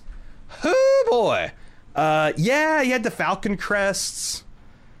ladies. Oh boy. Yeah, you had the Falcon Crests.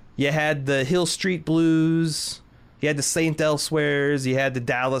 You had the Hill Street Blues. You had the St. Elsewheres. You had the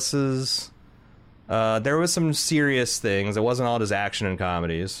Dallases. There was some serious things. It wasn't all just action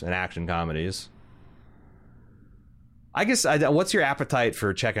comedies. I guess, what's your appetite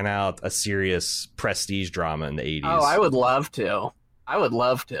for checking out a serious prestige drama in the 80s? Oh, I would love to. I would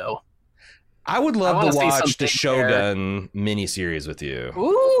love to watch the Shogun miniseries with you.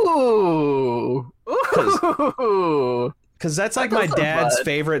 Ooh. Because that's like my dad's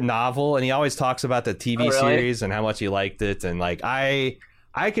favorite novel, and he always talks about the TV series and how much he liked it. And like, I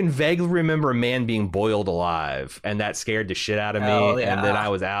can vaguely remember a man being boiled alive, and that scared the shit out of me. And then I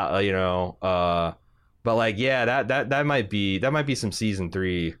was out, you know. But like, yeah, that might be some season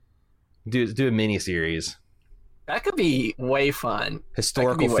 3. Do a miniseries. That could be way fun.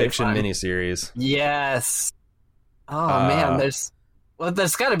 Historical fiction miniseries. Yes. Oh man, there's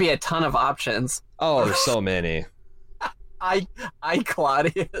got to be a ton of options. Oh, there's so many. I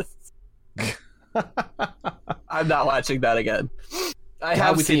Claudius. I'm not watching that again. I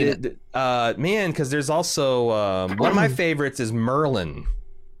have seen it. Man, because there's also one of my favorites is Merlin.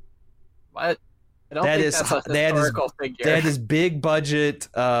 What? I don't think that's a historical figure. They had this big budget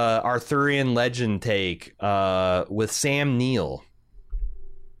Arthurian legend take with Sam Neill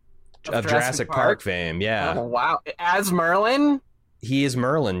of Jurassic Park fame. Yeah. Oh, wow. As Merlin? He is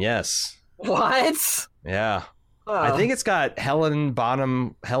Merlin, yes. What? Yeah. I think it's got Helena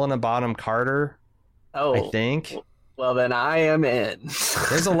Bonham Carter. Oh. I think. Well, then I am in.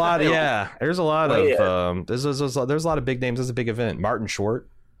 There's a lot of there's a lot of there's a lot of big names. It's a big event. Martin Short.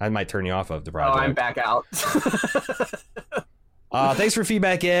 I might turn you off of the project. Oh, I'm back out. Thanks for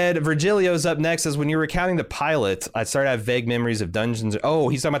feedback, Ed. Virgilio's up next. Says, when you were recounting the pilot, I started to have vague memories of Dungeons. Oh,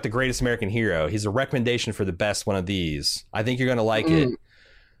 he's talking about the Greatest American Hero. He's a recommendation for the best one of these. I think you're going to like it.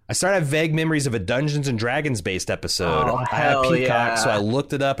 I started to have vague memories of a Dungeons and Dragons based episode. Oh, I had a Peacock, so I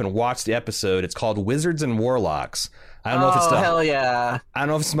looked it up and watched the episode. It's called Wizards and Warlocks. I don't know if it's I don't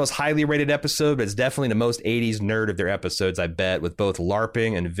know if it's the most highly rated episode, but it's definitely the most 80s nerd of their episodes, I bet, with both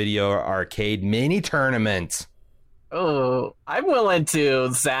LARPing and video arcade mini tournament. Oh, I'm willing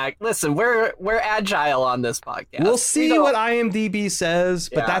to, Zach. Listen, we're agile on this podcast. We'll see what IMDb says,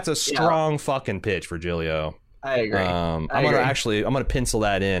 but that's a strong fucking pitch, Virgilio. I agree. I'm gonna pencil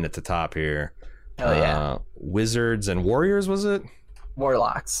that in at the top here. Hell yeah. Wizards and Warriors, was it?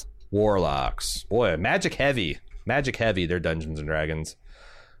 Warlocks. Boy, magic heavy, they're Dungeons and Dragons.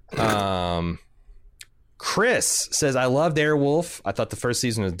 Chris says, I loved Airwolf. I thought the first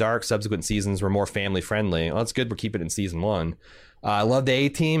season was dark. Subsequent seasons were more family friendly. Well, that's good. We're keeping it in season 1. I loved the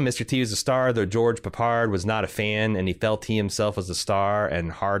A-Team. Mr. T was a star, though George Papard was not a fan, and he felt he himself was a star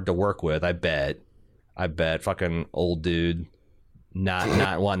and hard to work with. I bet. Fucking old dude.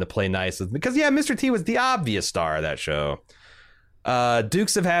 Not wanting to play nice with, because Mr. T was the obvious star of that show.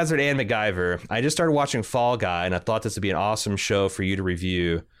 Dukes of Hazzard and MacGyver. I just started watching Fall Guy, and I thought this would be an awesome show for you to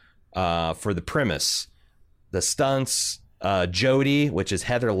review. For the premise, the stunts, Jodie, which is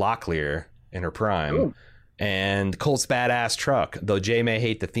Heather Locklear in her prime, Ooh. and Colt's badass truck. Though Jay may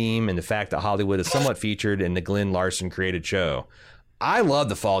hate the theme and the fact that Hollywood is somewhat featured in the Glenn Larson created show. I love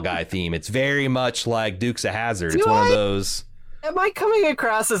the Fall Guy theme. It's very much like Dukes of Hazzard. It's one of those. Am I coming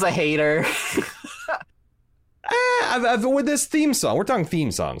across as a hater? With this theme song, we're talking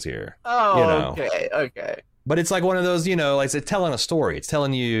theme songs here. Oh, okay. But it's like one of those, like it's telling a story. It's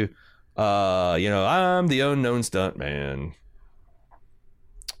telling you, I'm the unknown stuntman.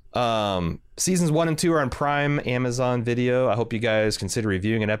 Seasons 1 and 2 are on Prime Amazon Video. I hope you guys consider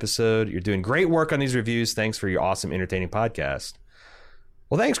reviewing an episode. You're doing great work on these reviews. Thanks for your awesome, entertaining podcast.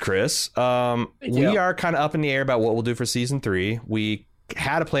 Well, thanks, Chris. We are kind of up in the air about what we'll do for season 3. We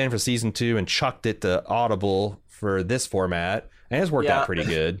had a plan for season 2 and chucked it to Audible for this format, and it's worked out pretty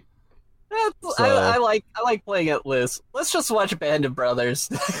good. So, I like playing it loose. Let's just watch Band of Brothers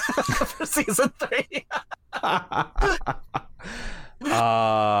for season 3.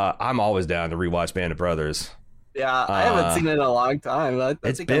 I'm always down to rewatch Band of Brothers. Yeah, I haven't seen it in a long time.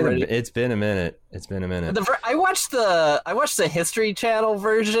 It's been a minute. I watched the History Channel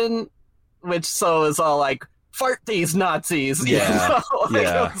version, which is all like, fart these Nazis. Yeah,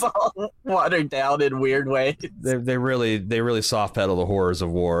 it was all watered down in weird ways. They really soft pedal the horrors of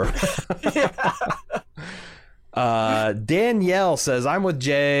war. Danielle says, I'm with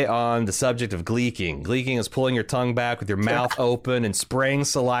Jay on the subject of gleeking. Gleeking is pulling your tongue back with your mouth open and spraying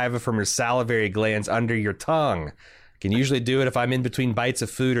saliva from your salivary glands under your tongue. Can usually do it if I'm in between bites of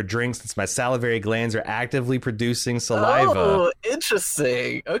food or drinks, since my salivary glands are actively producing saliva. Oh,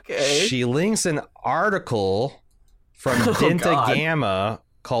 interesting. Okay. She links an article from Denta Gamma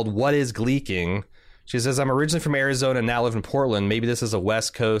called What is Gleeking? She says, I'm originally from Arizona and now live in Portland. Maybe this is a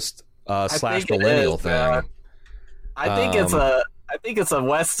West Coast / millennial thing. I think it's a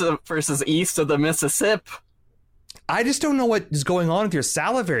west versus east of the Mississippi. I just don't know what is going on with your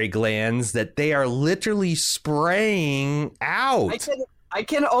salivary glands that they are literally spraying out. I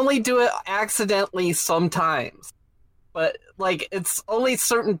can only do it accidentally sometimes, but it's only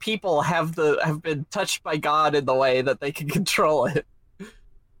certain people have been touched by God in the way that they can control it.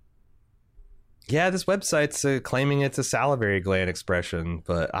 Yeah, this website's claiming it's a salivary gland expression,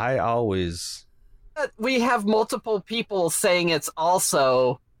 but I always. We have multiple people saying it's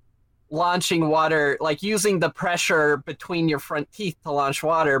also launching water, like using the pressure between your front teeth to launch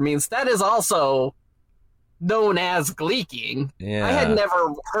water means that is also known as gleeking. Yeah. I had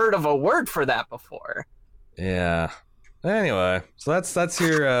never heard of a word for that before. Yeah. Anyway, so that's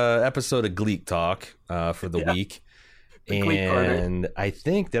your episode of Gleek Talk for the week. And I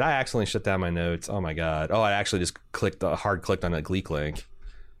think, did I accidentally shut down my notes? Oh my god! Oh, I actually just hard clicked on a Gleek link.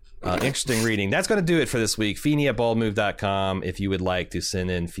 Interesting reading. That's going to do it for this week. Feeny@baldmove.com if you would like to send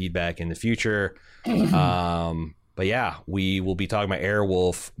in feedback in the future. But yeah, we will be talking about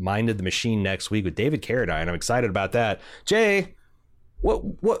Airwolf, Minded the Machine next week with David Carradine. I'm excited about that. Jay,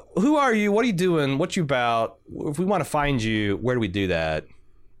 who are you? What are you doing? What you about? If we want to find you, where do we do that?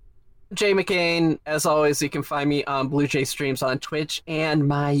 Jay McCain, as always, you can find me on Blue Jay Streams on Twitch and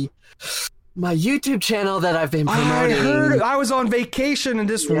my YouTube channel that I've been promoting. I heard I was on vacation and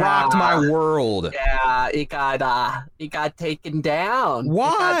this rocked my world. Yeah, it got taken down.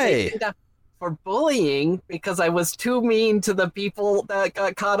 Why? For bullying, because I was too mean to the people that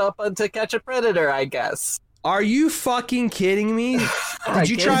got caught up on To Catch a Predator, I guess. Are you fucking kidding me? Did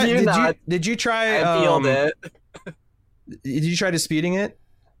you try? Did you try? I peeled it. Did you try disputing it?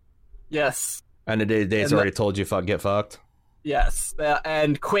 Yes. And it's already told you get fucked? Yes,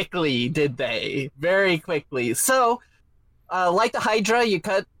 and quickly did they. Very quickly. So, like the Hydra, you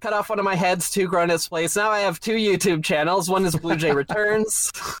cut off one of my heads, 2 grown its place. Now I have 2 YouTube channels. One is Blue Jay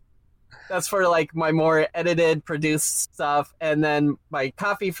Returns. That's for like my more edited, produced stuff. And then my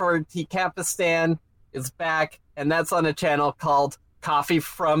Coffee for Tea-Capistan is back, and that's on a channel called Coffee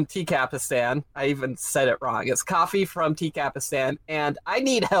from Tea-Capistan. I even said it wrong. It's Coffee from Tea-Capistan, and I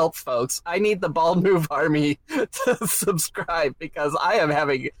need help, folks. I need the Bald Move army to subscribe because I am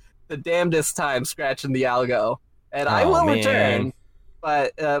having the damnedest time scratching the algo, and I will return.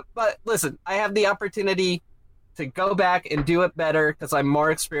 But listen, I have the opportunity to go back and do it better because I'm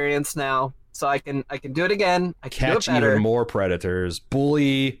more experienced now, so I can do it again. I can catch do it better. Even more predators,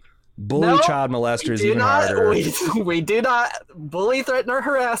 bully child molesters even harder. We do not bully, threaten, or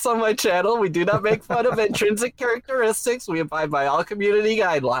harass on my channel. We do not make fun of intrinsic characteristics. We abide by all community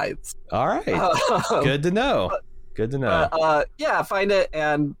guidelines. All right, good to know. Good to know. Yeah, find it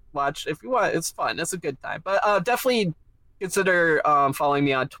and watch if you want. It's fun. It's a good time. But definitely consider following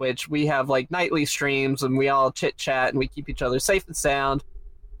me on Twitch. We have like nightly streams and we all chit chat and we keep each other safe and sound.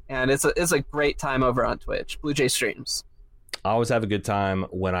 And it's a great time over on Twitch. Blue Jay Streams. I always have a good time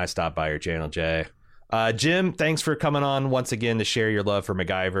when I stop by your channel, Jay. Jim, thanks for coming on once again to share your love for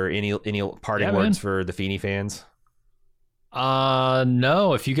MacGyver. Any parting words for the Feeny fans?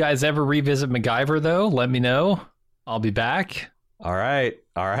 No. If you guys ever revisit MacGyver, though, let me know. I'll be back. All right.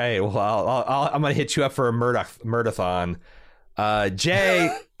 Well, I'm going to hit you up for a Murdathon.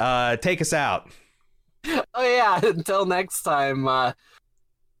 Jay, take us out. Oh, yeah. Until next time.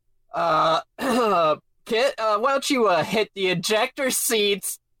 Kit, why don't you hit the ejector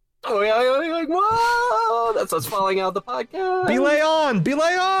seats? Whoa! That's what's falling out of the podcast. Belay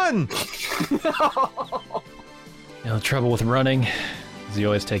on! No. Trouble with running is you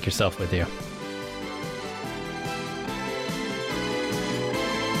always take yourself with you.